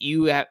back,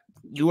 you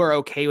are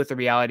okay with the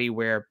reality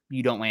where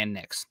you don't land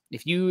Knicks.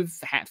 If you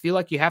feel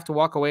like you have to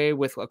walk away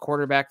with a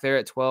quarterback there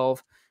at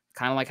 12,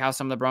 kind of like how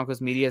some of the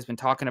Broncos media has been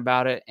talking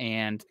about it,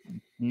 and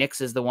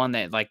Knicks is the one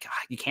that like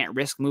you can't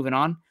risk moving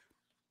on,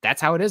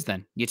 that's how it is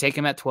then. You take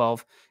him at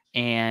 12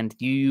 and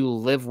you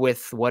live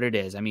with what it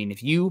is. I mean,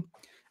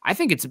 I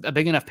think it's a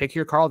big enough pick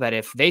here, Carl, that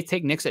if they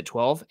take Knicks at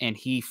 12 and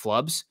he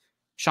flubs,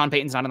 Sean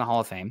Payton's not in the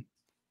Hall of Fame.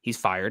 He's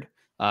fired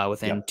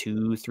within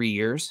 2-3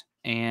 years.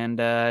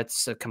 And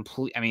it's a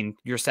complete, I mean,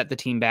 you're set the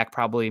team back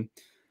probably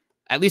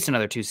at least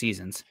another 2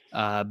 seasons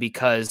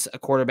because a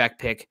quarterback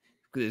pick,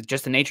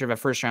 just the nature of a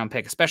first round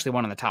pick, especially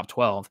one in the top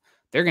 12,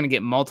 they're going to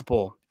get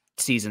multiple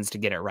seasons to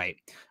get it right.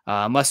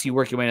 Unless you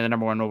work your way to the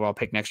number 1 overall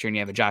pick next year and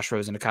you have a Josh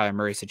Rosen and a Kyler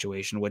Murray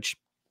situation, which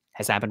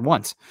has happened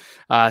once.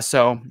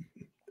 So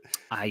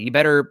you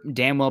better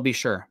damn well be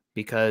sure,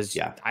 because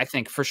I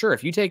think for sure,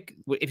 if you take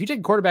a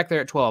quarterback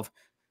there at 12,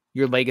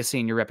 your legacy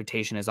and your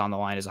reputation is on the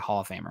line as a Hall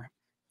of Famer.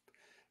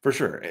 For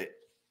sure.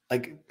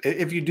 Like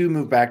if you do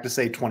move back to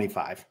say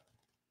 25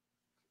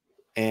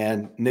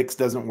 and Knicks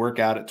doesn't work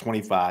out at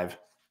 25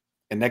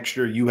 and next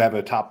year you have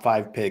a top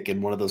 5 pick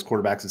and one of those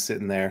quarterbacks is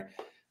sitting there,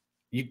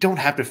 you don't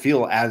have to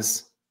feel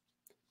as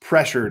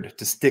pressured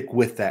to stick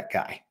with that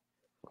guy.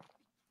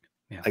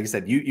 Yeah. Like I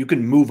said, you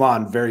can move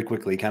on very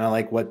quickly, kind of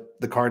like what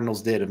the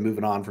Cardinals did of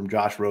moving on from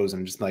Josh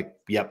Rosen, just like,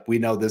 yep, we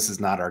know this is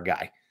not our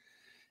guy.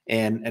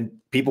 And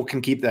people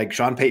can keep, like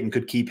Sean Payton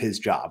could keep his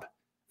job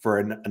for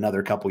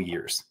another couple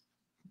years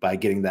by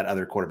getting that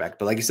other quarterback.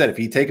 But like you said, if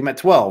you take him at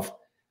 12,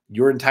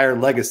 your entire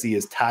legacy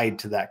is tied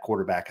to that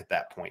quarterback at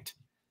that point.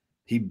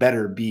 He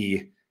better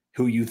be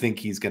who you think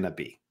he's going to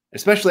be,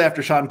 especially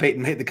after Sean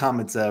Payton made the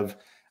comments of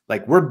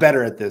like, we're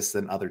better at this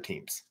than other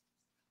teams.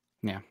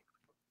 Yeah.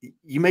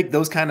 You make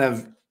those kind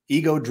of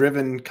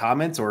ego-driven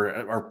comments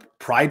or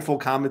prideful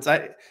comments.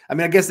 I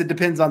mean, I guess it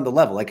depends on the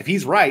level. Like if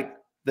he's right,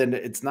 then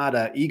it's not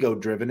a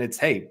ego-driven. It's,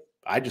 hey,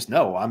 I just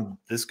know I'm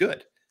this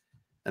good.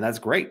 And that's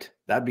great.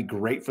 That'd be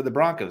great for the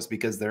Broncos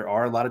because there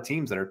are a lot of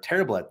teams that are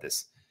terrible at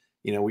this.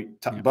 You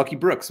know, Bucky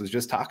Brooks was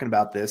just talking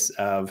about this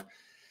of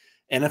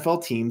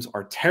NFL teams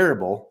are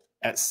terrible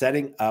at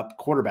setting up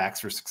quarterbacks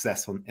for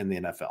success in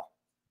the NFL.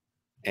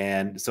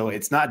 And so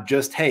it's not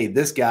just, hey,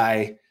 this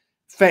guy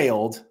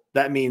failed.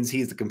 That means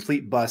he's a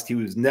complete bust. He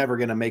was never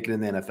going to make it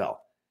in the NFL.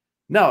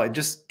 No, it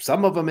just,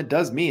 some of them, it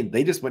does mean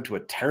they just went to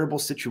a terrible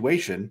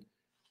situation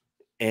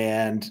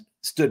and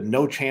stood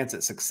no chance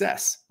at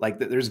success. Like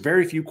there's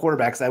very few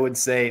quarterbacks I would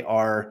say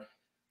are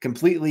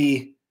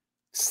completely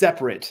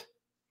separate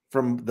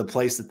from the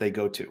place that they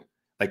go to.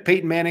 Like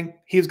Peyton Manning,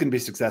 he was going to be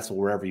successful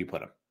wherever you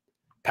put him.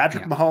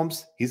 Patrick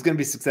Mahomes, he's going to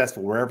be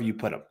successful wherever you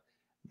put him.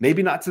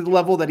 Maybe not to the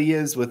level that he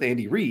is with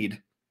Andy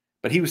Reid,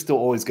 but he was still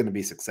always going to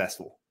be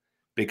successful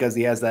because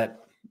he has that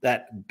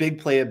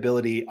big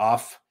playability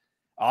off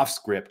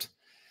script.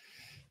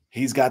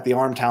 He's got the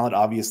arm talent,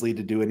 obviously,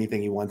 to do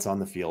anything he wants on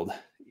the field.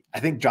 I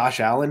think Josh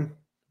Allen,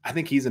 I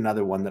think he's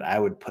another one that I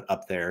would put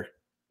up there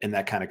in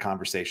that kind of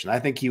conversation. I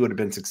think he would have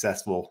been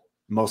successful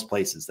most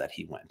places that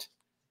he went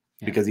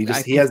because he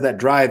has that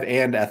drive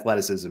and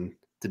athleticism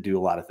to do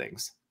a lot of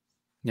things.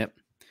 Yep.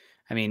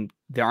 I mean,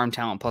 the arm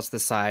talent plus the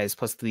size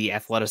plus the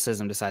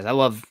athleticism to size. I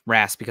love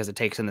RAS because it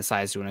takes in the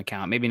size to an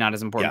account. Maybe not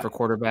as important for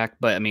quarterback,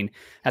 but I mean,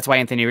 that's why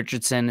Anthony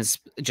Richardson is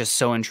just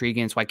so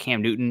intriguing. It's why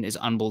Cam Newton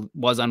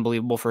was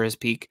unbelievable for his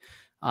peak.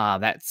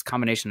 That's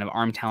combination of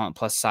arm talent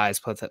plus size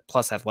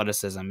plus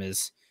athleticism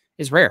is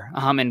rare.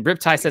 And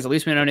Riptide says, at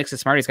least we know Nick's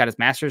is smart. He's got his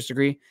master's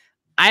degree.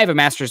 I have a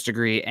master's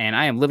degree, and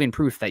I am living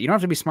proof that you don't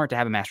have to be smart to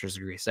have a master's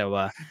degree. So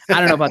I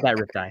don't know about that,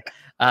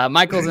 Riptide.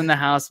 Michael's in the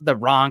house. The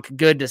Ronk,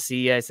 good to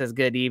see you. He says,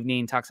 good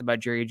evening. Talks about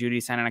Jerry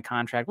Jeudy signing a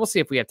contract. We'll see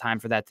if we have time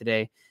for that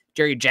today.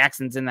 Jerry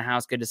Jackson's in the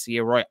house. Good to see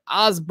you. Roy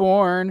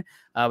Osborne.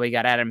 We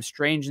got Adam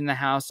Strange in the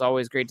house.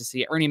 Always great to see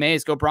you. Ernie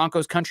Mays, go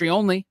Broncos country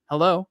only.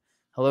 Hello.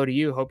 Hello to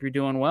you. Hope you're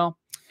doing well.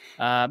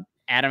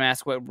 Adam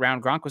asked what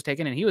round Gronk was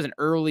taken, and he was an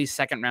early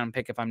second-round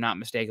pick, if I'm not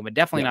mistaken, but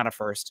definitely not a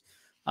first.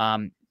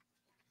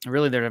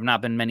 Really, there have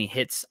not been many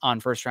hits on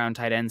first-round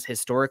tight ends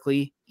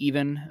historically,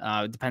 even.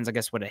 It depends, I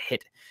guess, what a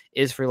hit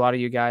is for a lot of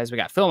you guys. We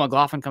got Phil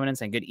McLaughlin coming in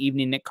saying, good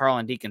evening, Nick, Carl,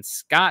 and Deacon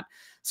Scott.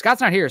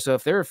 Scott's not here, so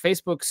if there are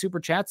Facebook super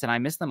chats and I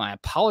miss them, I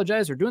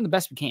apologize. We're doing the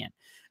best we can.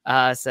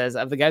 Says,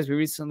 of the guys we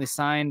recently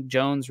signed,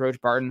 Jones,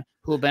 Roach, Barton,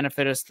 who will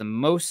benefit us the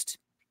most?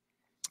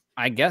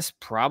 I guess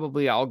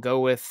probably I'll go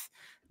with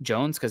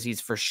Jones because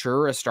he's for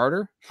sure a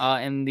starter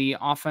in the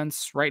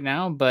offense right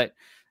now, but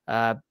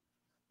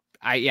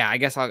I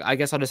guess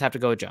I'll just have to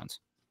go with Jones.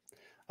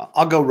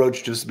 I'll go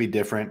Roach just to be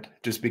different,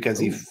 just because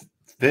he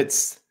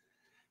fits.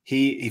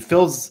 He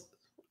fills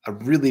a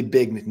really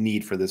big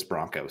need for this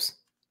Broncos.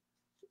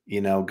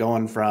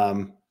 Going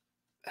from,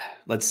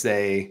 let's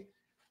say,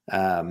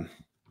 Jonathan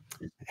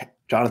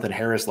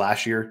Harris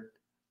last year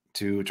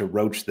to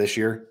Roach this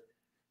year.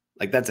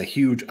 Like, that's a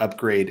huge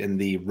upgrade in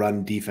the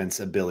run defense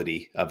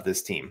ability of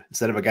this team.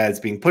 Instead of a guy that's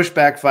being pushed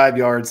back 5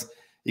 yards,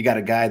 you got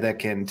a guy that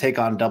can take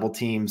on double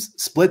teams,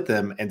 split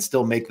them, and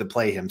still make the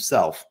play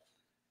himself.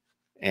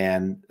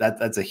 And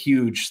that's a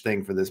huge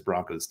thing for this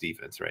Broncos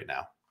defense right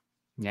now.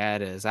 Yeah,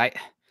 it is.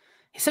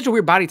 He's such a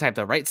weird body type,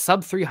 though, right?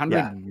 Sub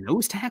 300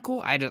 nose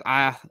tackle. I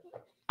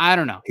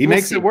don't know. He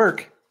makes it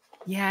work.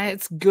 Yeah,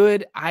 it's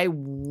good. I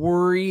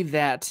worry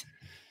that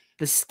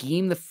the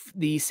scheme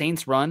the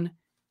Saints run,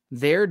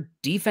 their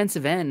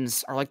defensive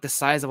ends are like the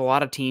size of a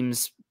lot of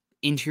teams'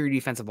 interior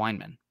defensive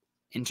linemen,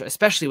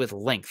 especially with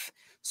length.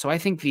 So I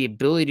think the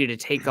ability to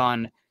take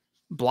on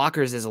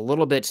blockers is a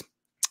little bit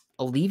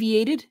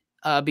alleviated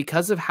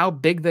because of how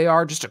big they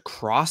are just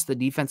across the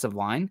defensive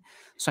line.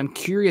 So I'm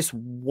curious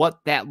what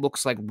that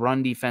looks like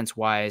run defense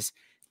wise,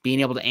 being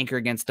able to anchor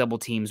against double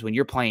teams when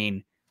you're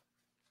playing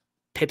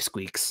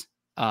pipsqueaks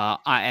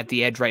at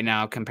the edge right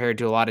now compared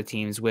to a lot of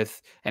teams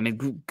with,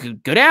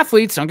 good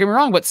athletes, don't get me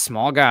wrong, but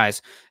small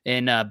guys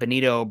in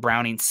Benito,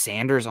 Browning,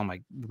 Sanders on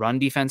my run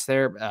defense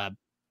there.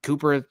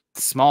 Cooper,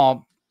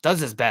 small, does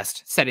his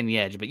best setting the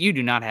edge, but you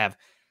do not have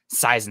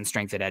size and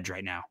strength at edge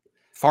right now.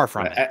 Far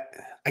from it.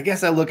 I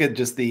guess I look at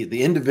just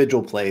the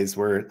individual plays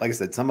where, like I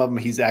said, some of them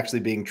he's actually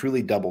being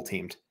truly double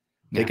teamed,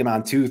 taking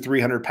on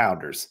 200-300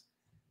 pounders,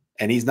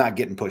 and he's not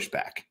getting pushed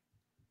back.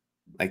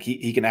 Like,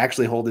 he can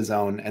actually hold his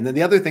own. And then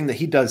the other thing that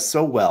he does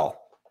so well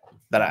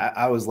that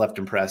I was left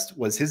impressed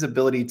was his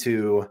ability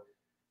to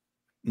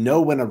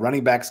know when a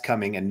running back's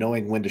coming and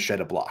knowing when to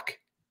shed a block.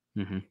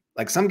 Mm-hmm.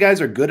 Like, some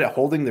guys are good at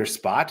holding their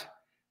spot,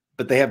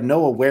 but they have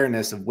no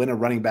awareness of when a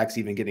running back's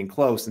even getting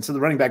close. And so the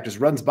running back just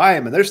runs by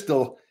him and they're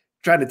still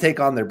trying to take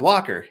on their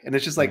blocker. And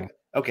it's just like,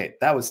 okay,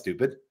 that was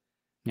stupid.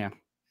 Yeah.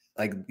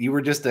 Like, you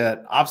were just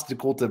an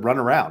obstacle to run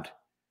around.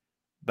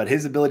 But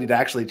his ability to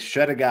actually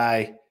shed a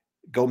guy,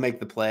 go make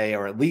the play,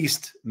 or at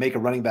least make a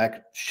running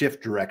back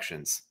shift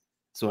directions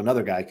so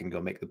another guy can go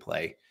make the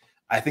play.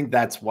 I think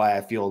that's why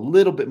I feel a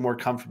little bit more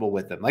comfortable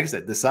with him. Like I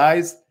said, the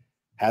size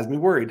has me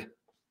worried.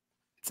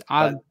 It's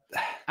odd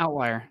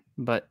outlier,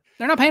 but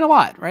they're not paying a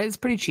lot, right? It's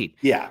pretty cheap.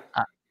 Yeah.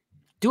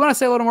 Do you want to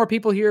say a little more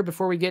people here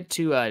before we get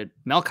to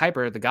Mel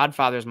Kiper, the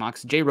Godfather's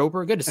mocks? Jay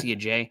Roper, good to see you,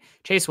 Jay.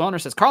 Chase Wellner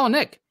says, Carl and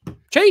Nick.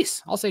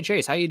 Chase, I'll say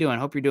Chase. How you doing?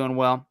 Hope you're doing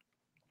well.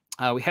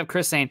 We have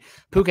Chris saying,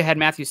 Puka had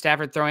Matthew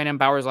Stafford throwing him.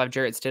 Bowers will have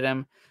Jarrett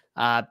Stidham.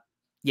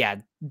 Yeah,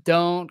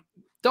 don't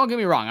get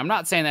me wrong. I'm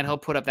not saying that he'll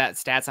put up that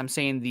stats. I'm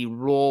saying the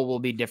role will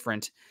be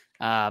different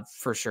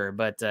for sure.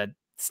 But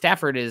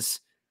Stafford is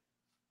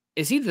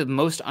he the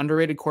most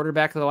underrated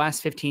quarterback of the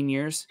last 15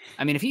 years?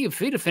 I mean, if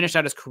he'd have finished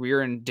out his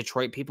career in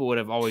Detroit, people would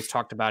have always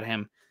talked about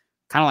him,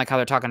 kind of like how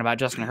they're talking about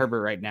Justin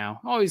Herbert right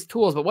now. All these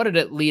tools, but what did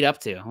it lead up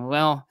to?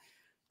 Well,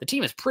 the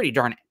team is pretty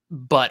darn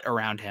butt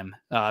around him,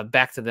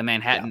 back to the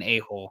Manhattan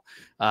a-hole,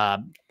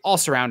 all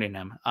surrounding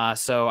him.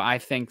 So I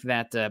think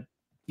that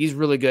he's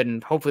really good,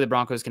 and hopefully the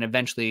Broncos can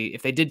eventually,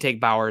 if they did take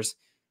Bowers,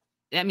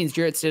 that means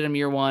Jarrett Stidham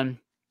year one.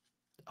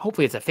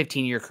 Hopefully it's a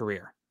 15-year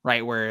career,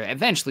 right, where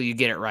eventually you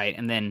get it right,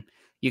 and then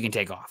you can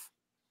take off.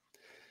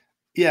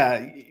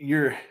 Yeah,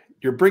 you're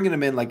bringing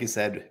him in, like you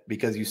said,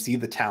 because you see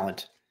the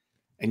talent,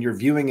 and you're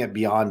viewing it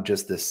beyond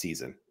just this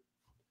season.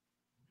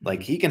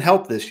 Like, he can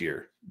help this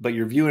year, but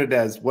you're viewing it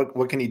as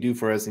what can he do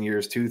for us in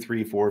years 2,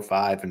 3, 4,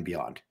 5, and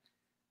beyond.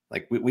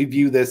 Like, we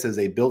view this as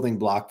a building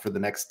block for the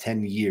next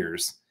 10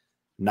 years,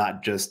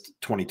 not just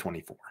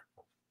 2024.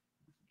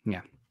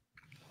 Yeah.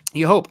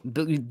 You hope.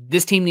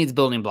 This team needs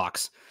building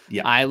blocks.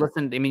 Yeah.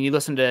 You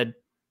listened to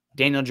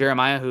Daniel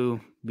Jeremiah, who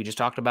we just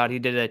talked about. He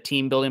did a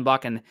team building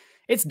block, and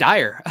it's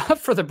dire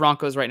for the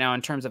Broncos right now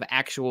in terms of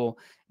actual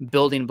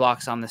building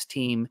blocks on this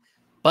team.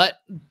 But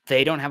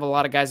they don't have a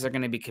lot of guys they're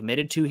going to be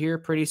committed to here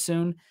pretty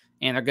soon.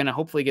 And they're going to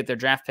hopefully get their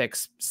draft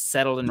picks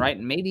settled and right,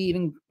 and maybe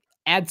even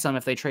add some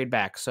if they trade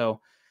back. So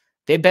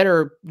they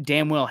better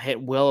damn well hit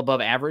well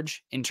above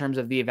average in terms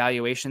of the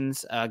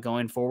evaluations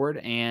going forward.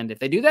 And if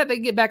they do that, they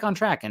get back on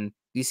track. And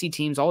you see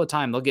teams all the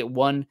time, they'll get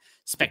one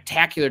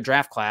spectacular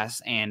draft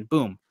class and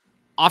boom,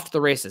 off to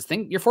the races.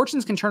 Your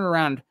fortunes can turn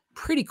around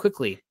pretty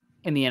quickly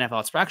in the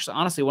NFL. It's actually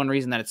honestly one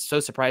reason that it's so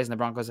surprising the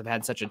Broncos have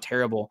had such a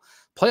terrible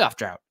playoff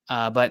drought.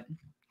 But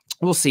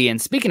we'll see.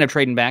 And speaking of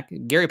trading back,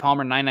 Gary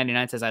Palmer,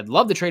 999 says, I'd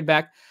love to trade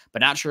back, but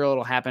not sure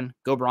it'll happen.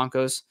 Go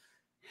Broncos.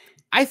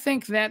 I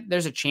think that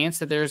there's a chance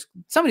that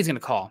somebody's going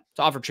to call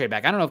to offer trade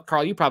back. I don't know if,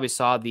 Carl, you probably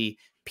saw the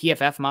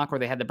PFF mock where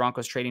they had the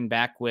Broncos trading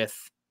back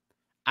with,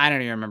 I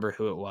don't even remember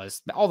who it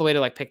was, all the way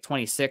to like pick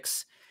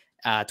 26,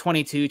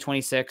 22,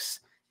 26.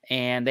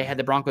 And they had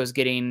the Broncos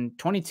getting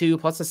 22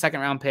 plus a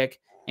second round pick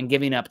and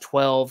giving up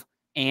 12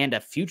 and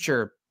a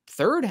future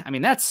third. I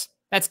mean, that's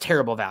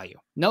terrible value.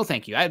 No,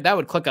 thank you. That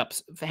would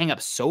hang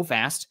up so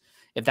fast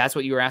if that's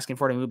what you were asking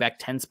for, to move back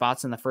 10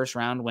 spots in the first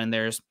round when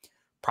there's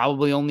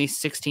probably only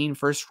 16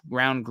 first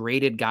round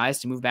graded guys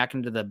to move back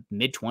into the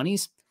mid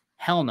 20s?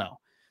 Hell no.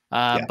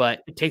 Yeah.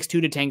 But it takes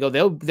two to tango.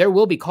 There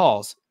will be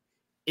calls.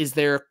 Is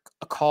there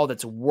a call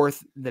that's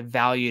worth the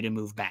value to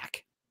move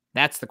back?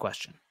 That's the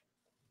question.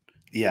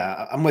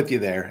 Yeah, I'm with you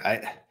there.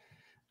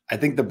 I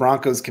think the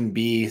Broncos can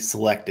be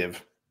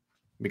selective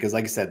because,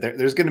 like I said,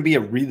 there's going to be a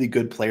really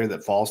good player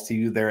that falls to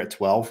you there at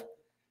 12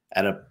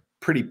 at a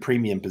pretty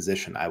premium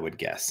position, I would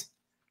guess.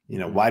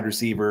 Wide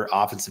receiver,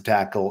 offensive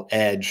tackle,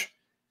 edge,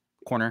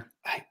 corner.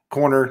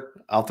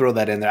 I'll throw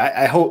that in there.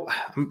 I hope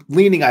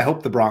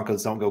the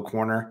Broncos don't go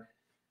corner,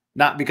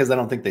 not because I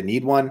don't think they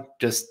need one,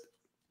 just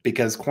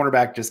because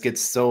cornerback just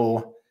gets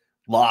so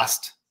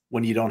lost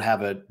when you don't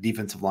have a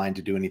defensive line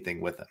to do anything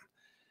with them.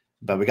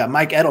 But we got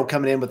Mike Edel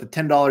coming in with a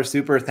 $10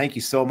 super. Thank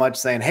you so much,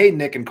 saying, hey,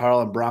 Nick and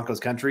Carl in Broncos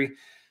country.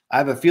 I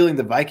have a feeling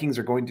the Vikings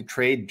are going to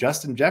trade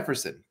Justin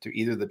Jefferson to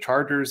either the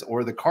Chargers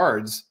or the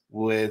Cards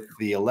with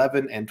the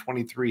 11 and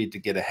 23 to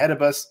get ahead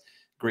of us.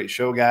 Great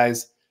show,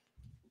 guys.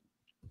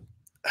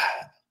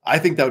 I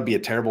think that would be a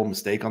terrible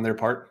mistake on their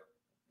part.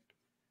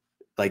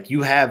 Like,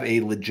 you have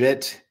a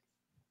legit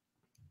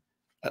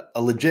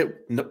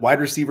wide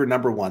receiver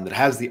number one that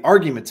has the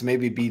argument to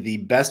maybe be the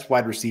best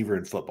wide receiver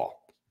in football.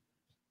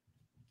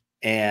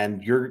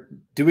 And you're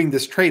doing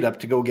this trade up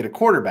to go get a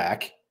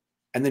quarterback,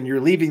 and then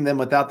you're leaving them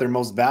without their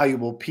most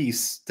valuable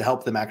piece to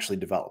help them actually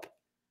develop.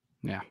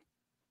 Yeah.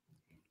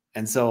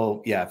 And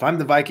so, yeah, if I'm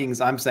the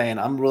Vikings, I'm saying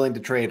I'm willing to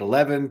trade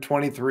 11,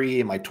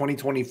 23, and my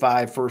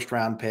 2025 first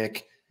round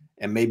pick,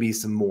 and maybe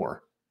some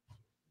more.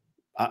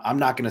 I'm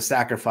not going to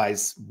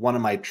sacrifice one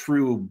of my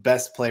true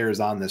best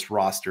players on this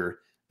roster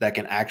that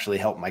can actually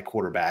help my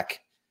quarterback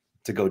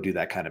to go do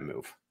that kind of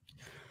move.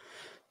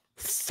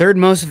 Third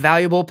most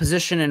valuable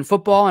position in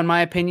football, in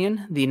my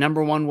opinion, the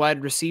number one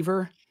wide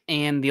receiver.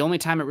 And the only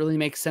time it really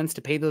makes sense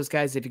to pay those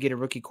guys if you get a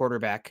rookie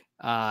quarterback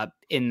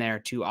in there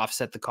to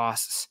offset the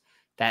costs.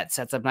 That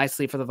sets up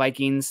nicely for the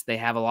Vikings. They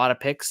have a lot of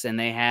picks, and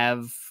they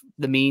have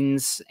the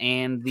means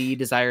and the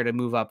desire to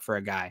move up for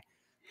a guy.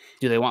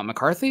 Do they want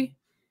McCarthy?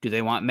 Do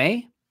they want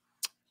May?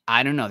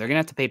 I don't know. They're going to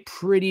have to pay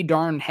pretty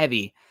darn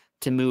heavy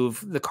to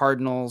move the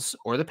Cardinals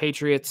or the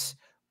Patriots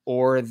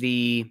or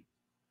the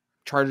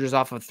Chargers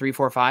off of 3,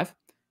 4, 5.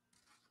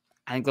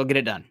 I think they'll get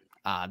it done.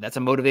 That's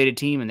a motivated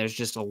team, and there's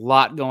just a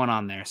lot going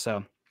on there.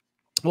 So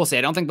we'll see.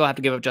 I don't think they'll have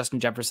to give up Justin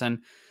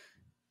Jefferson.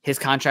 His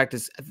contract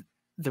is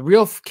the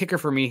real kicker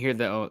for me here,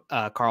 though,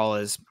 Carl,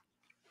 is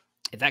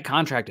if that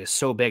contract is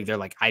so big, they're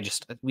like,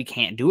 we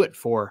can't do it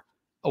for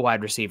a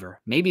wide receiver.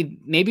 Maybe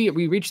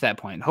we reach that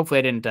point. Hopefully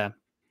I didn't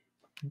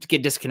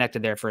get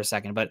disconnected there for a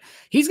second, but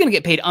he's going to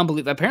get paid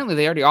unbelievable. Apparently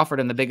they already offered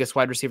him the biggest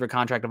wide receiver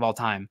contract of all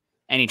time,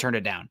 and he turned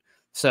it down.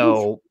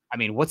 So, oof. I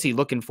mean, what's he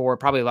looking for?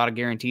 Probably a lot of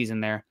guarantees in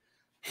there.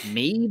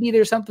 Maybe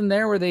there's something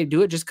there where they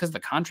do it just because of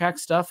the contract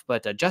stuff.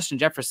 But Justin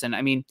Jefferson,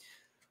 I mean,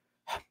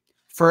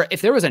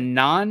 if there was a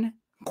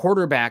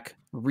non-quarterback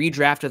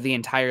redraft of the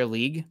entire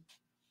league,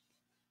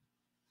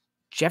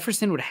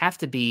 Jefferson would have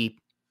to be,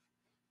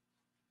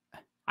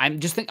 I'm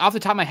just thinking off the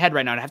top of my head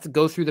right now, I'd have to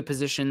go through the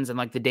positions and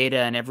like the data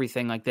and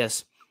everything like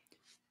this.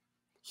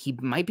 He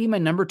might be my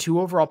number 2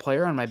 overall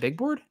player on my big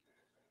board.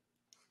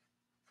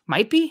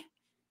 Might be.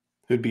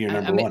 Who'd be your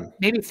number 1?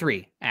 Maybe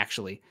 3,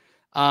 actually.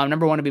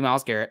 Number 1 would be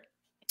Myles Garrett.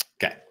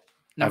 Okay.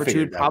 Number 2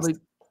 would probably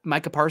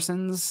Micah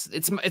Parsons.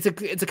 It's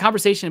a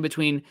conversation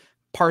between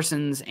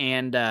Parsons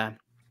and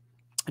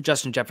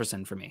Justin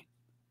Jefferson for me.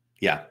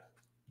 Yeah.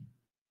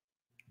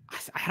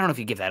 I don't know if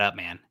you give that up,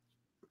 man.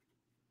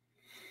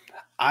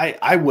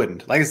 I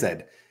wouldn't. Like I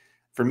said,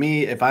 for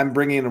me, if I'm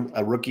bringing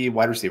a rookie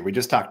wide receiver, we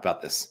just talked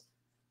about this.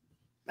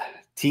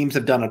 Teams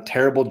have done a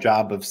terrible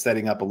job of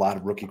setting up a lot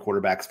of rookie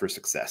quarterbacks for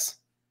success.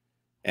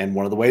 And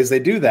one of the ways they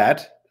do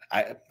that,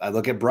 I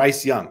look at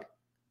Bryce Young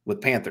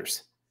with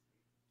Panthers.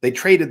 They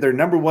traded their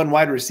number 1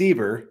 wide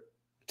receiver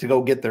to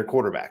go get their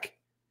quarterback.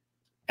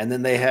 And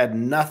then they had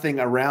nothing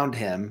around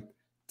him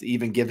to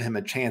even give him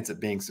a chance at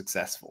being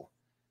successful.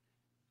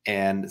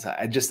 And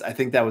I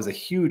think that was a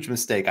huge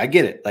mistake. I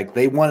get it. Like,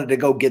 they wanted to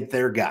go get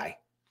their guy.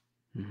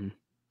 Mm-hmm.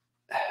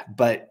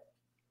 But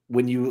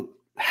when you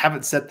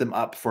haven't set them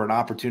up for an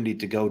opportunity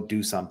to go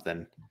do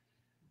something,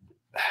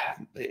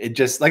 it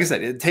just, like I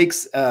said, it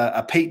takes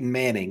a Peyton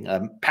Manning,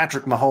 a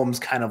Patrick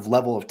Mahomes kind of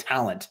level of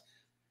talent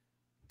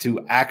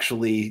to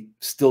actually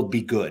still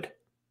be good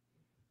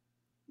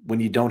when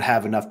you don't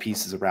have enough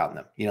pieces around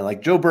them. You know,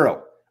 like Joe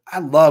Burrow. I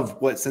love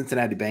what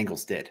Cincinnati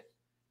Bengals did.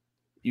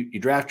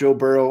 You draft Joe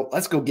Burrow.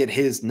 Let's go get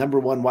his number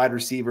 1 wide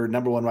receiver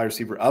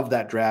of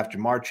that draft,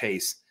 Jamar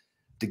Chase,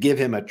 to give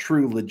him a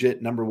true,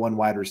 legit number 1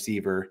 wide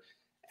receiver.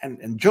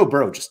 And Joe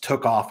Burrow just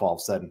took off all of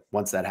a sudden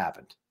once that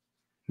happened.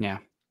 Yeah.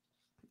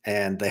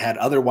 And they had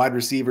other wide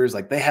receivers.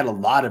 Like, they had a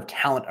lot of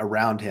talent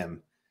around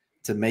him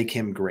to make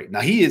him great.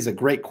 Now, he is a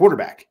great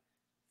quarterback,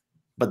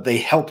 but they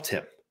helped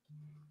him.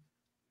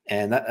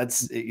 And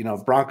that's, you know,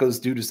 if Broncos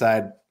do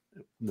decide,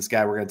 this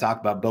guy we're going to talk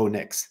about, Bo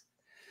Nix.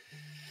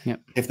 Yep.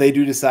 If they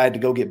do decide to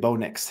go get Bo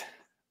Nix,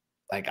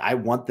 like, I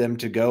want them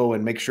to go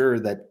and make sure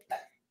that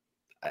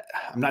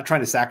I'm not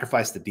trying to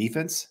sacrifice the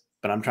defense,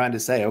 but I'm trying to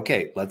say,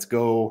 okay, let's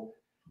go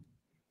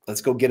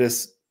get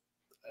us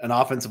an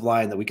offensive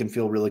line that we can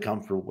feel really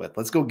comfortable with.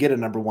 Let's go get a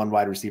number 1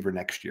 wide receiver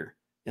next year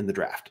in the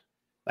draft.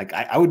 Like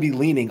I would be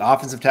leaning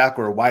offensive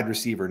tackle or wide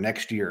receiver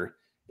next year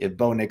if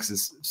Bo Nix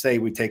is, say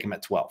we take him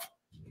at 12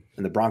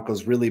 and the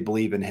Broncos really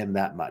believe in him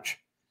that much.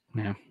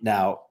 Yeah.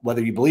 Now,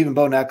 whether you believe in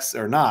Bo Nix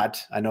or not,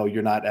 I know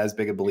you're not as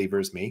big a believer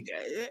as me.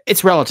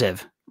 It's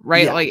relative,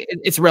 right? Yeah. Like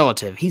it's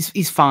relative.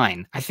 He's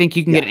fine. I think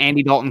you can get an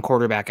Andy Dalton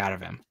quarterback out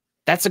of him.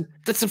 That's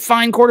a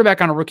fine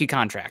quarterback on a rookie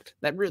contract.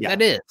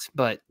 That is,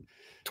 but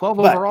 12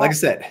 overall. Like I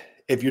said,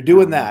 if you're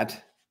doing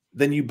that,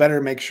 then you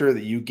better make sure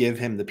that you give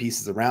him the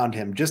pieces around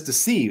him just to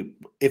see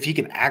if he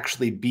can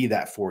actually be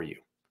that for you.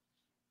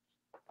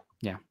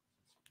 Yeah.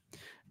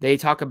 They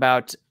talk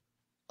about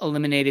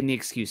eliminating the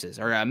excuses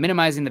or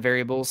minimizing the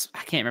variables.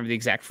 I can't remember the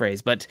exact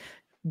phrase, but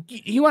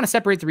you want to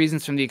separate the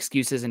reasons from the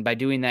excuses. And by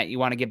doing that, you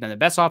want to give them the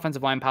best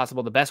offensive line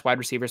possible, the best wide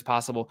receivers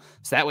possible.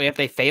 So that way, if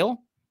they fail,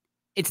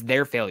 it's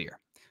their failure.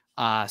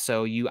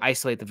 So you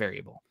isolate the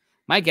variable.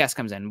 My guest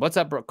comes in. What's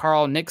up,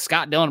 Carl, Nick,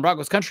 Scott, Dylan,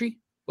 Broncos country?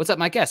 What's up,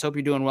 my guest? Hope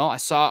you're doing well. I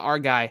saw our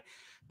guy,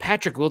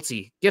 Patrick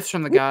Wiltsey, gifts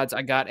from the gods.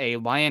 I got a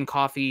Lion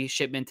coffee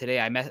shipment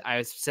today.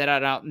 I set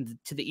out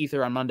to the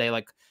ether on Monday.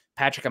 Like,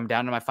 Patrick, I'm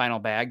down to my final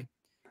bag.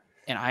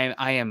 And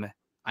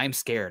I'm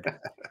scared.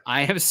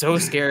 I am so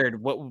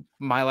scared what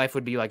my life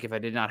would be like if I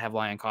did not have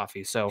Lion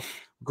coffee. So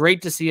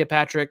great to see you,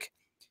 Patrick.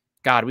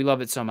 God, we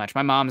love it so much.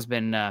 My mom's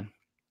been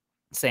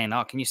saying,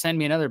 "Oh, can you send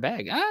me another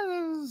bag?"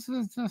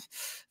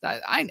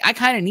 I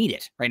kind of need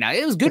it right now.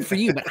 It was good for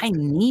you, but I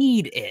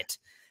need it.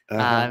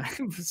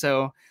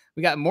 So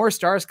we got more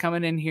stars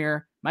coming in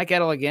here. Mike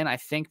Edel again, I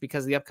think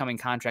because of the upcoming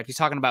contract. He's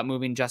talking about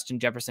moving Justin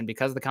Jefferson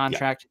because of the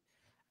contract. Yeah.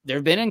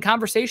 They've been in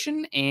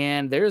conversation,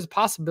 and there's a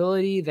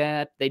possibility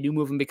that they do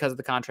move him because of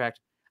the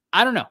contract.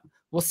 I don't know.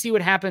 We'll see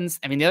what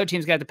happens. I mean, the other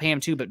team's got to pay him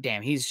too, but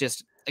damn, he's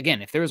just,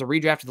 again, if there was a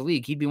redraft of the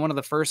league, he'd be one of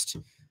the first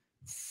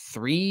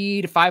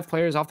 3 to 5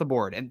 players off the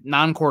board, and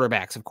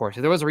non-quarterbacks, of course.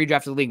 If there was a redraft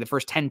of the league, the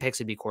first 10 picks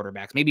would be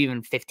quarterbacks, maybe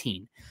even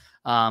 15.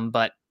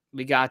 But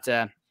we got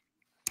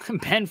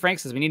Ben Frank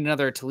says we need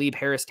another Talib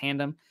Harris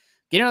tandem.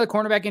 Get another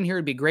cornerback in here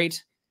would be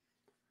great.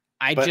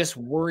 I just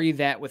worry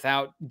that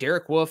without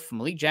Derek Wolfe,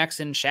 Malik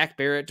Jackson, Shaq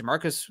Barrett,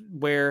 DeMarcus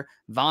Ware,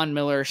 Von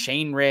Miller,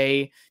 Shane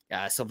Ray,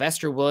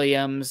 Sylvester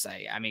Williams.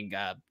 I mean,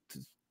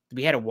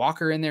 we had a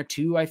Walker in there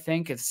too, I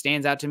think. It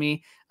stands out to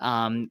me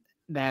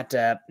that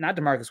not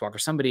DeMarcus Walker,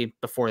 somebody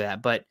before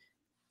that. But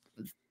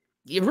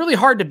it's really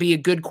hard to be a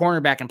good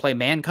cornerback and play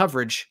man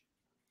coverage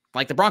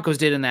like the Broncos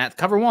did in that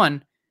cover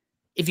 1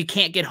 if you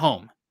can't get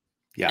home.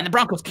 Yeah. And the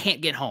Broncos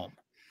can't get home.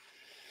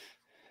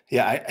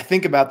 Yeah, I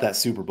think about that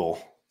Super Bowl.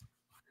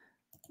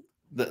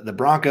 The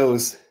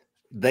Broncos,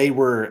 they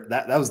were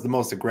that was the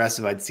most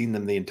aggressive I'd seen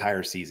them the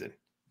entire season,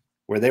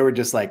 where they were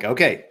just like,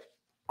 okay,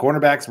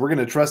 cornerbacks, we're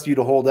going to trust you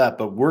to hold up,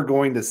 but we're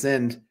going to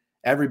send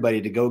everybody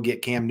to go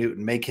get Cam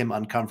Newton, make him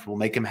uncomfortable,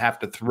 make him have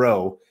to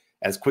throw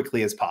as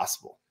quickly as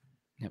possible.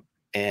 Yep.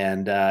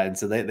 And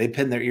so they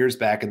pinned their ears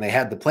back, and they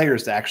had the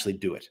players to actually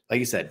do it. Like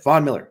you said,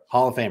 Von Miller,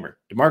 Hall of Famer.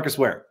 DeMarcus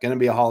Ware, going to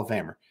be a Hall of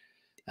Famer.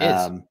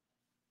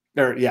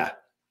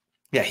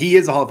 Yeah, he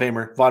is a Hall of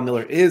Famer. Von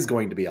Miller is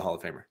going to be a Hall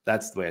of Famer.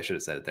 That's the way I should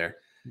have said it there.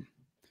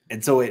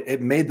 And so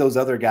it made those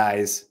other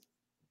guys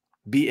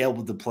be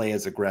able to play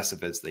as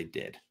aggressive as they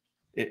did.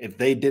 If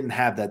they didn't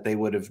have that, they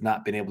would have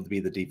not been able to be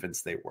the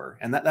defense they were.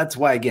 And that's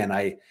why, again,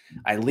 I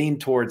lean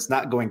towards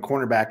not going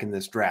cornerback in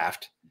this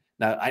draft.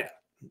 Now,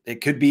 it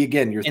could be,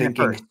 again, you're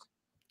thinking,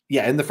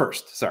 in the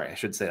first. Sorry, I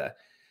should say that.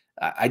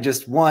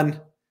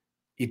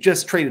 You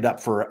just traded up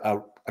for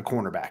a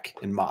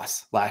cornerback in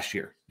Moss last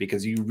year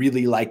because you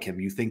really like him.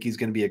 You think he's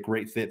going to be a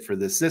great fit for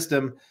this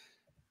system.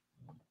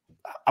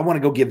 I want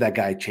to go give that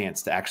guy a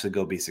chance to actually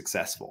go be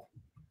successful.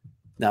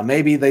 Now,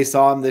 maybe they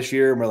saw him this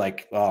year and were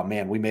like, oh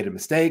man, we made a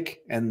mistake.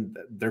 And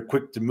they're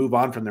quick to move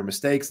on from their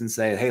mistakes and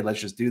say, hey,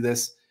 let's just do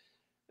this.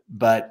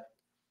 But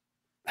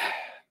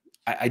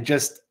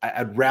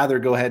I'd rather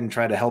go ahead and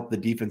try to help the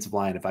defensive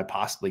line if I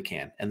possibly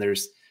can. And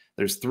there's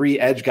 3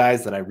 edge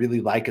guys that I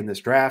really like in this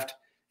draft.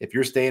 If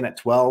you're staying at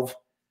 12,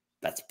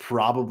 that's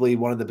probably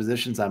one of the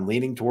positions I'm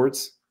leaning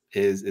towards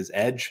is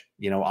edge.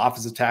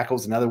 Offensive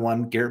tackle's another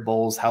one. Garrett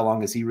Bowles, how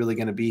long is he really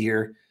going to be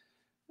here?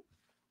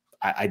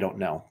 I don't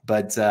know.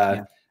 But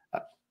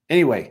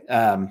anyway,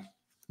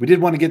 we did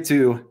want to get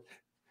to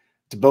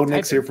Bo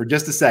Nix here for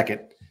just a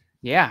second.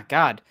 Yeah,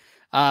 God.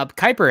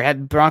 Kiper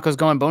had Broncos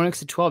going Bo Nix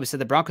to 12. He said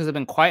the Broncos have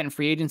been quiet in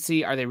free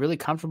agency. Are they really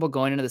comfortable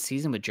going into the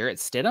season with Jarrett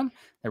Stidham?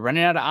 They're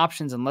running out of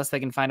options unless they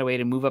can find a way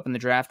to move up in the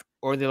draft,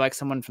 or they like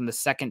someone from the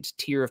second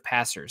tier of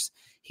passers.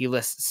 He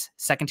lists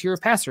second tier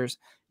of passers.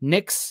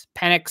 Nix,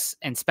 Penix,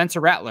 and Spencer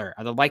Rattler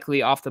are the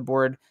likely off the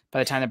board by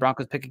the time the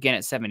Broncos pick again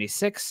at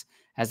 76,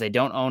 as they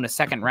don't own a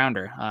second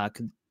rounder.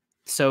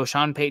 So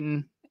Sean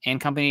Payton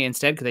and company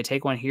instead, could they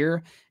take one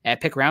here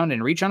at pick round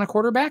and reach on a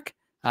quarterback?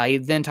 He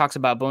then talks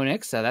about Bo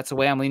Nix. That's the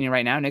way I'm leaning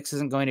right now. Nix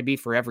isn't going to be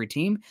for every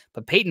team,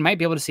 but Peyton might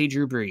be able to see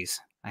Drew Brees.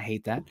 I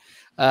hate that.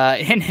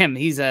 In him,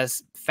 he's a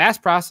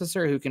fast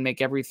processor who can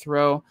make every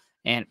throw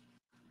and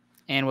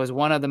and was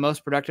one of the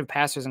most productive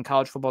passers in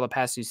college football the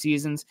past 2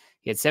 seasons.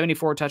 He had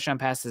 74 touchdown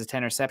passes,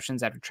 10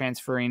 receptions after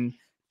transferring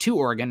to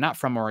Oregon, not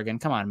from Oregon.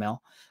 Come on,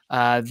 Mel.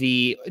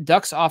 The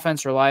Ducks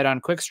offense relied on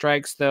quick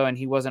strikes, though, and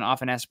he wasn't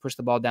often asked to push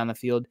the ball down the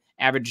field.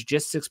 Averaged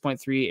just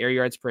 6.3 air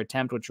yards per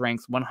attempt, which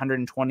ranks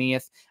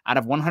 120th out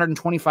of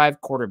 125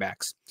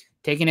 quarterbacks.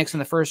 Taking Nix in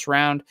the first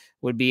round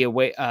would be a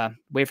way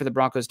for the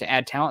Broncos to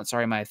add talent.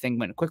 Sorry, my thing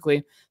went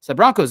quickly. So the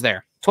Broncos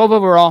there, 12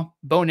 overall.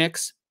 Bo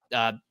Nix.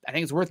 I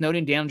think it's worth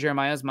noting Daniel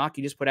Jeremiah's mock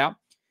he just put out.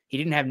 He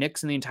didn't have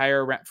Nix in the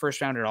entire first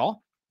round at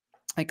all.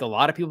 I think a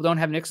lot of people don't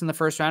have Nix in the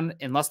first round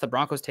unless the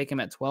Broncos take him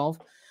at 12.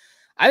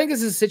 I think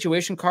this is a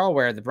situation, Carl,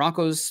 where the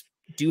Broncos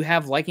do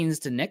have likings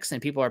to Nix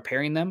and people are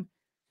pairing them.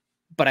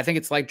 But I think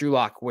it's like Drew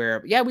Lock,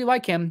 where, yeah, we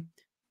like him,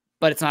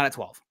 but it's not at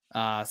 12. It's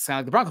kind of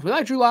like the Broncos. We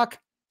like Drew Lock,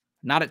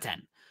 not at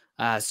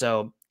 10.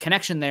 So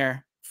connection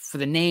there for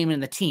the name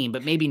and the team,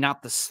 but maybe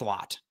not the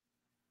slot.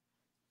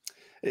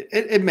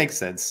 It makes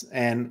sense.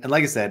 And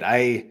like I said,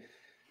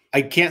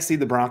 I can't see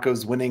the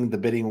Broncos winning the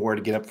bidding war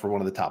to get up for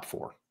one of the top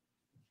 4.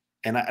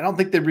 And I don't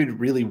think they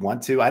really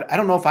want to. I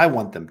don't know if I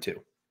want them to,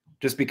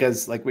 just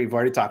because, like we've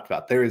already talked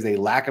about, there is a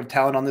lack of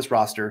talent on this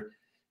roster.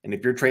 And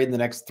if you're trading the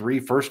next 3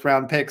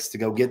 first-round picks to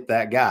go get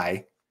that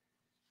guy,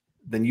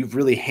 then you've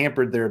really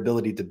hampered their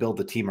ability to build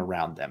a team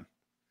around them.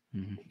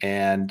 Mm-hmm.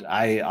 And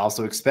I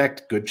also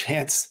expect good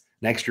chance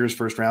next year's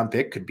first-round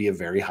pick could be a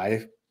very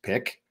high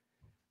pick.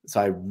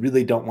 So I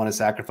really don't want to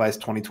sacrifice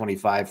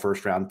 2025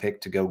 first-round pick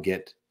to go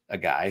get a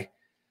guy.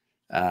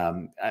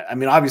 I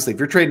mean, obviously, if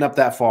you're trading up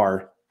that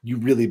far, you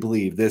really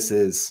believe this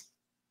is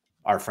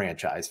our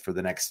franchise for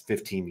the next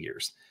 15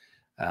 years.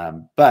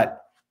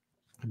 But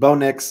Bo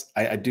Nix,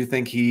 I do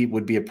think he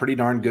would be a pretty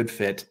darn good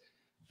fit.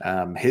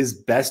 His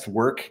best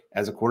work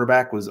as a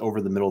quarterback was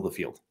over the middle of the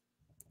field.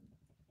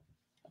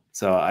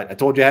 So I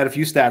told you I had a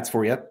few stats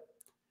for you.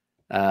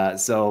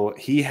 So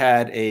he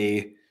had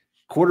a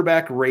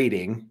quarterback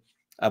rating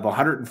of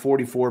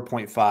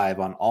 144.5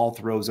 on all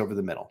throws over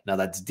the middle. Now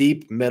that's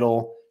deep,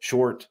 middle,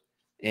 short,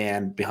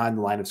 and behind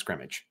the line of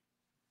scrimmage.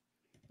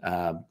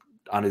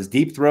 On his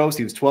deep throws,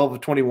 he was 12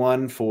 of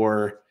 21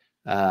 for,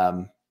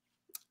 I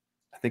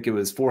think it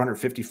was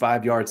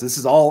 455 yards. This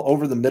is all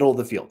over the middle of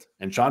the field.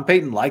 And Sean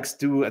Payton likes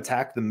to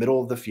attack the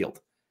middle of the field.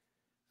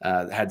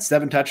 Had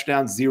 7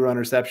 touchdowns, 0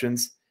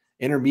 interceptions.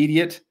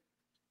 Intermediate,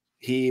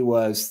 he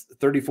was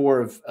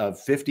 34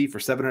 of 50 for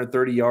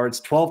 730 yards,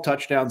 12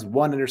 touchdowns,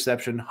 1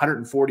 interception,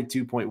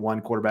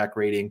 142.1 quarterback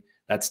rating.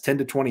 That's 10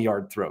 to 20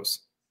 yard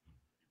throws.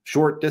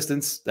 Short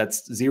distance,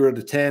 that's 0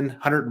 to 10,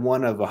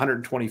 101 of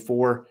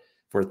 124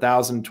 for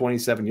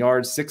 1,027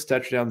 yards, 6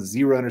 touchdowns,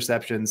 0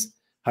 interceptions,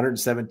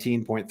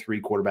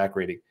 117.3 quarterback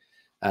rating.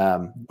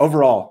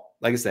 Overall,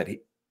 like I said,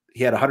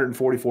 he had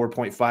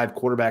 144.5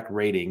 quarterback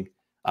rating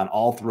on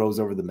all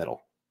throws over the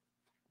middle.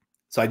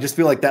 So I just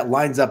feel like that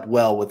lines up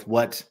well with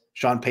what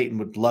Sean Payton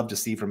would love to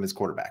see from his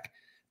quarterback.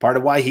 Part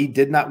of why he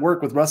did not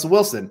work with Russell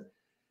Wilson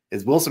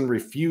is Wilson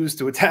refused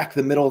to attack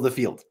the middle of the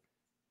field.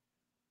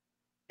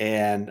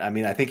 And I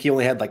mean, I think he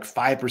only had like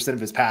 5% of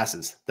his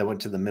passes that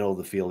went to the middle of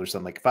the field or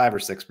something, like 5 or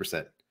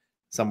 6%,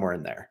 somewhere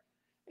in there.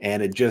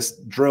 And it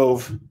just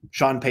drove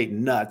Sean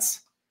Payton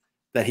nuts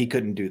that he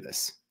couldn't do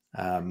this.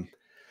 The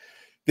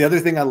other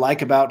thing I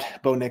like about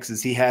Bo Nix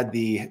is he had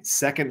the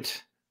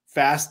second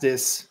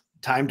fastest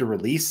time to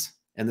release,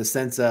 in the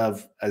sense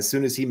of as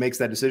soon as he makes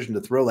that decision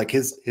to throw, like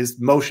his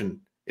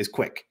motion is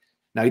quick.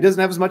 Now, he doesn't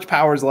have as much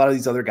power as a lot of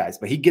these other guys,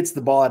 but he gets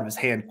the ball out of his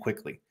hand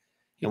quickly.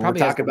 He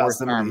probably has the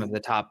worst arm of the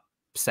top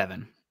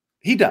 7.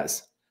 He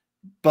does.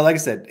 But like I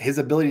said, his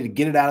ability to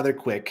get it out of there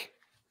quick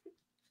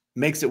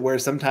makes it where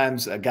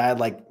sometimes a guy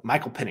like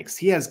Michael Penix,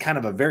 he has kind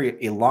of a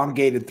very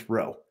elongated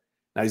throw.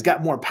 Now, he's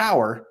got more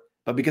power,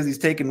 but because he's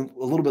taken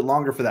a little bit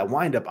longer for that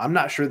windup, I'm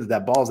not sure that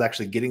that ball is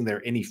actually getting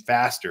there any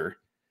faster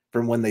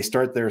from when they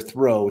start their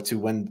throw to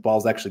when the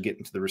ball's actually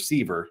getting to the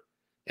receiver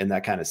in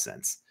that kind of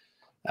sense.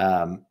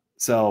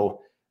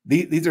 So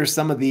these are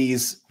some of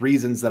these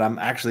reasons that I'm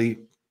actually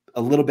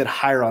a little bit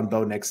higher on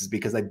Bo Nix, is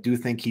because I do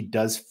think he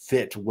does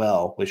fit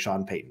well with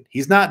Sean Payton.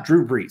 He's not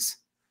Drew Brees.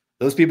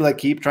 Those people that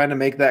keep trying to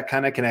make that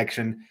kind of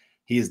connection,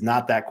 he is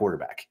not that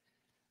quarterback.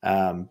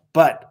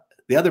 But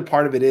the other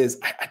part of it is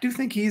I do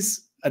think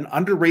he's an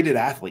underrated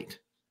athlete.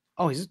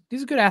 Oh, he's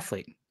a good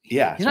athlete.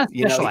 Yeah. He's not a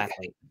special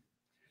athlete.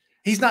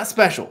 He's not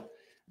special,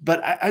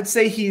 but I'd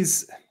say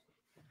he's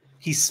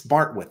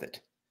smart with it.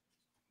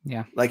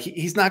 Yeah. Like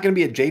he's not going to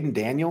be a Jaden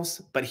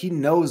Daniels, but he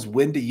knows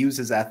when to use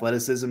his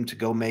athleticism to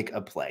go make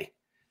a play.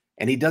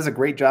 And he does a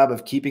great job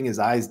of keeping his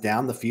eyes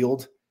down the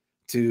field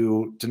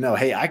to know,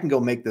 hey, I can go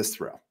make this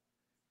throw.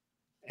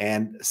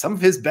 And some of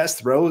his best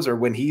throws are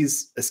when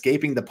he's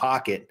escaping the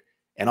pocket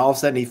and all of a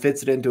sudden he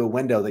fits it into a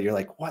window that you're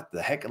like, what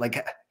the heck?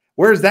 Like,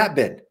 where's that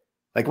been?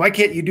 Like, why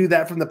can't you do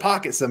that from the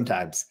pocket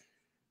sometimes?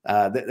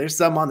 There's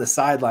some on the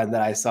sideline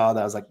that I saw that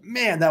I was like,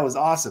 man, that was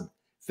awesome.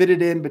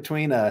 Fitted in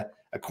between a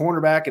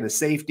cornerback and a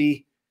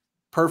safety.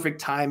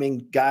 Perfect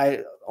timing.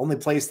 Guy, only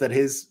place that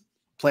his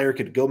player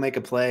could go make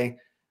a play.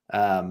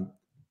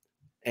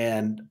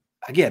 And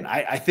again,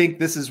 I think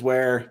this is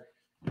where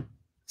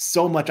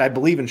so much. I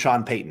believe in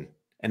Sean Payton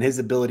and his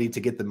ability to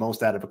get the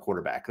most out of a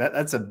quarterback.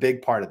 That's a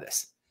big part of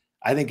this.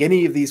 I think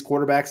any of these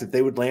quarterbacks, if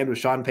they would land with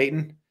Sean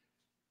Payton,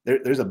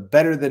 there's a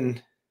better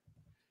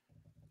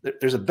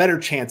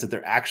chance that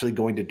they're actually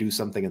going to do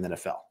something in the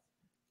NFL.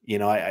 You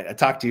know, I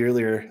talked to you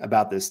earlier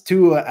about this.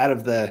 2 out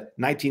of the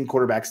 19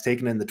 quarterbacks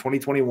taken in the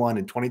 2021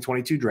 and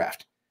 2022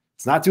 draft.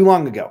 It's not too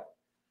long ago.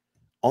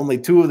 Only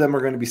 2 of them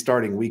are going to be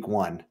starting week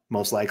 1,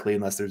 most likely,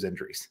 unless there's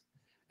injuries.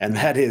 And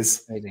that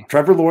is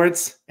Trevor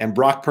Lawrence and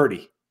Brock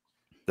Purdy,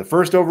 the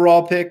first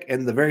overall pick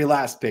and the very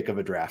last pick of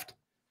a draft.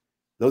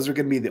 Those are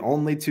going to be the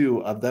only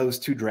 2 of those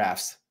 2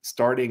 drafts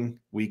starting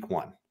week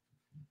 1.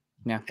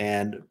 Yeah.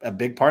 And a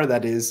big part of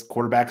that is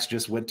quarterbacks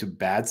just went to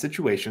bad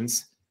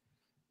situations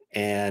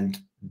and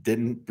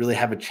didn't really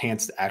have a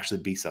chance to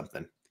actually be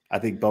something. I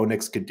think Bo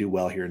Nix could do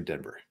well here in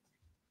Denver.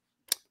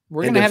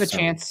 We're going to have a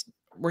chance.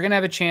 We're going to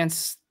have a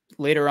chance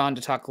later on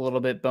to talk a little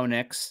bit Bo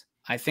Nix.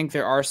 I think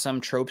there are some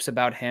tropes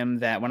about him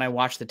that when I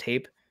watch the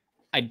tape,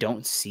 I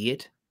don't see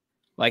it.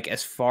 Like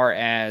as far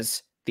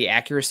as the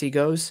accuracy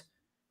goes,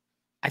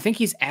 I think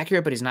he's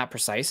accurate, but he's not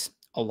precise.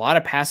 A lot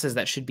of passes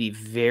that should be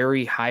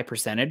very high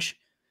percentage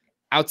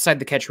outside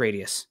the catch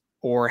radius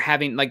or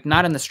having like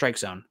not in the strike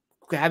zone,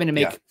 having to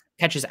make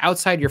catches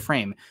outside your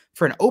frame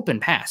for an open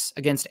pass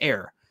against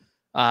air.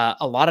 A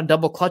lot of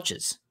double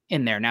clutches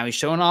in there. Now he's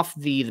showing off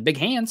the big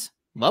hands.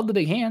 Love the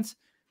big hands.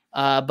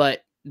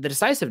 But the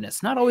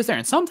decisiveness, not always there.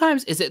 And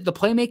sometimes is it the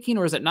playmaking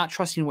or is it not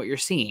trusting what you're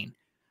seeing?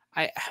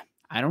 I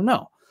don't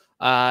know.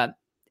 And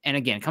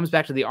again, it comes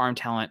back to the arm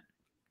talent.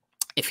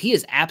 If he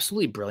is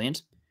absolutely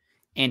brilliant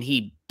and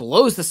he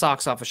blows the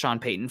socks off of Sean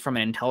Payton from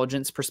an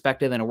intelligence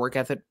perspective and a work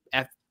ethic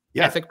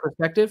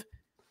perspective,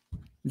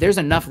 there's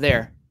enough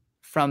there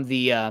from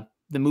the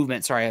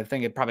movement. Sorry, I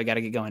think it probably got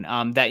to get going.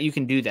 That you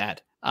can do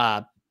that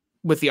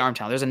with the arm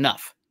talent. There's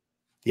enough.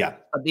 Yeah.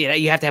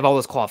 You have to have all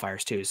those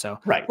qualifiers too. So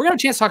right. We're going to have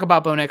a chance to talk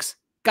about Bo Nix.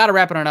 Got to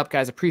wrap it on up,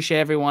 guys. Appreciate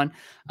everyone.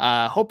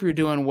 Hope you're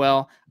doing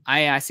well.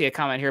 I see a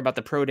comment here about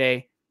the pro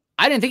day.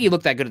 I didn't think he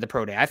looked that good at the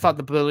pro day. I thought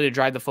the ability to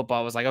drive the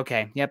football was like,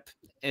 okay, yep,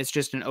 it's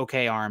just an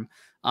okay arm.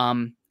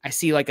 I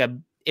see like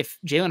if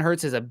Jalen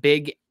Hurts is a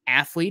big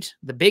athlete,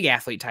 the big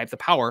athlete type, the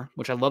power,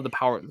 which I love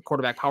the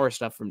quarterback power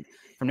stuff from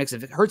Nix.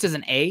 If Hurts is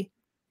an A,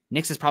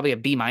 Nix is probably a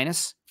B-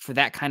 for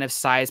that kind of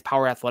size,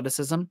 power,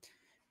 athleticism.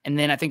 And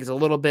then I think it's a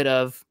little bit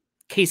of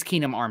Case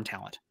Keenum arm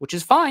talent, which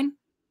is fine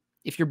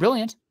if you're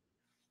brilliant,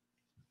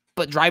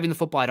 but driving the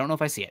football, I don't know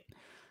if I see it.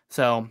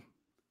 So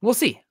we'll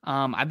see.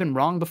 I've been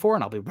wrong before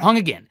and I'll be wrong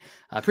again.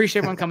 Appreciate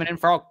everyone coming in.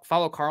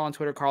 Follow Carl on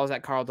Twitter. Carl is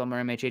at Carl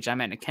Dumler MHH.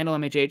 I'm at Kendell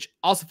MHH.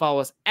 Also follow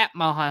us at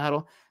Mile High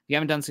Huddle. If you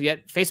haven't done so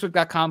yet,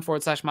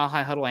 Facebook.com/Mile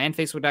High Huddle and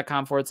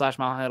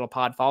Facebook.com/Mile High Huddle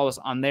pod. Follow us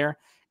on there.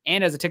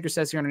 And as the ticker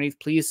says here underneath,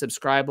 please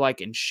subscribe,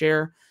 like, and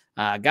share.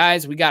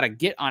 Guys, we got to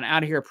get on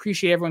out of here.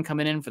 Appreciate everyone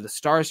coming in for the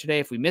stars today.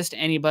 If we missed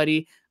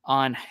anybody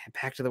on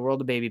Back to the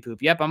World of Baby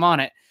Poop, yep, I'm on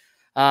it.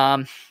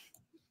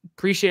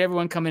 Appreciate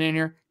everyone coming in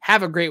here.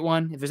 Have a great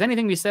one. If there's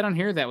anything we said on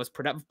here that was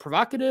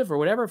provocative or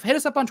whatever, hit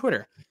us up on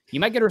Twitter. You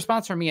might get a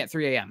response from me at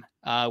 3 a.m.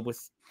 With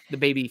the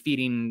baby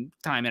feeding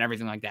time and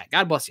everything like that.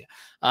 God bless you.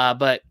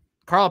 But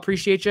Carl,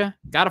 appreciate you.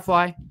 Gotta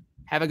fly.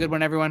 Have a good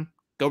one, everyone.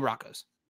 Go Broncos.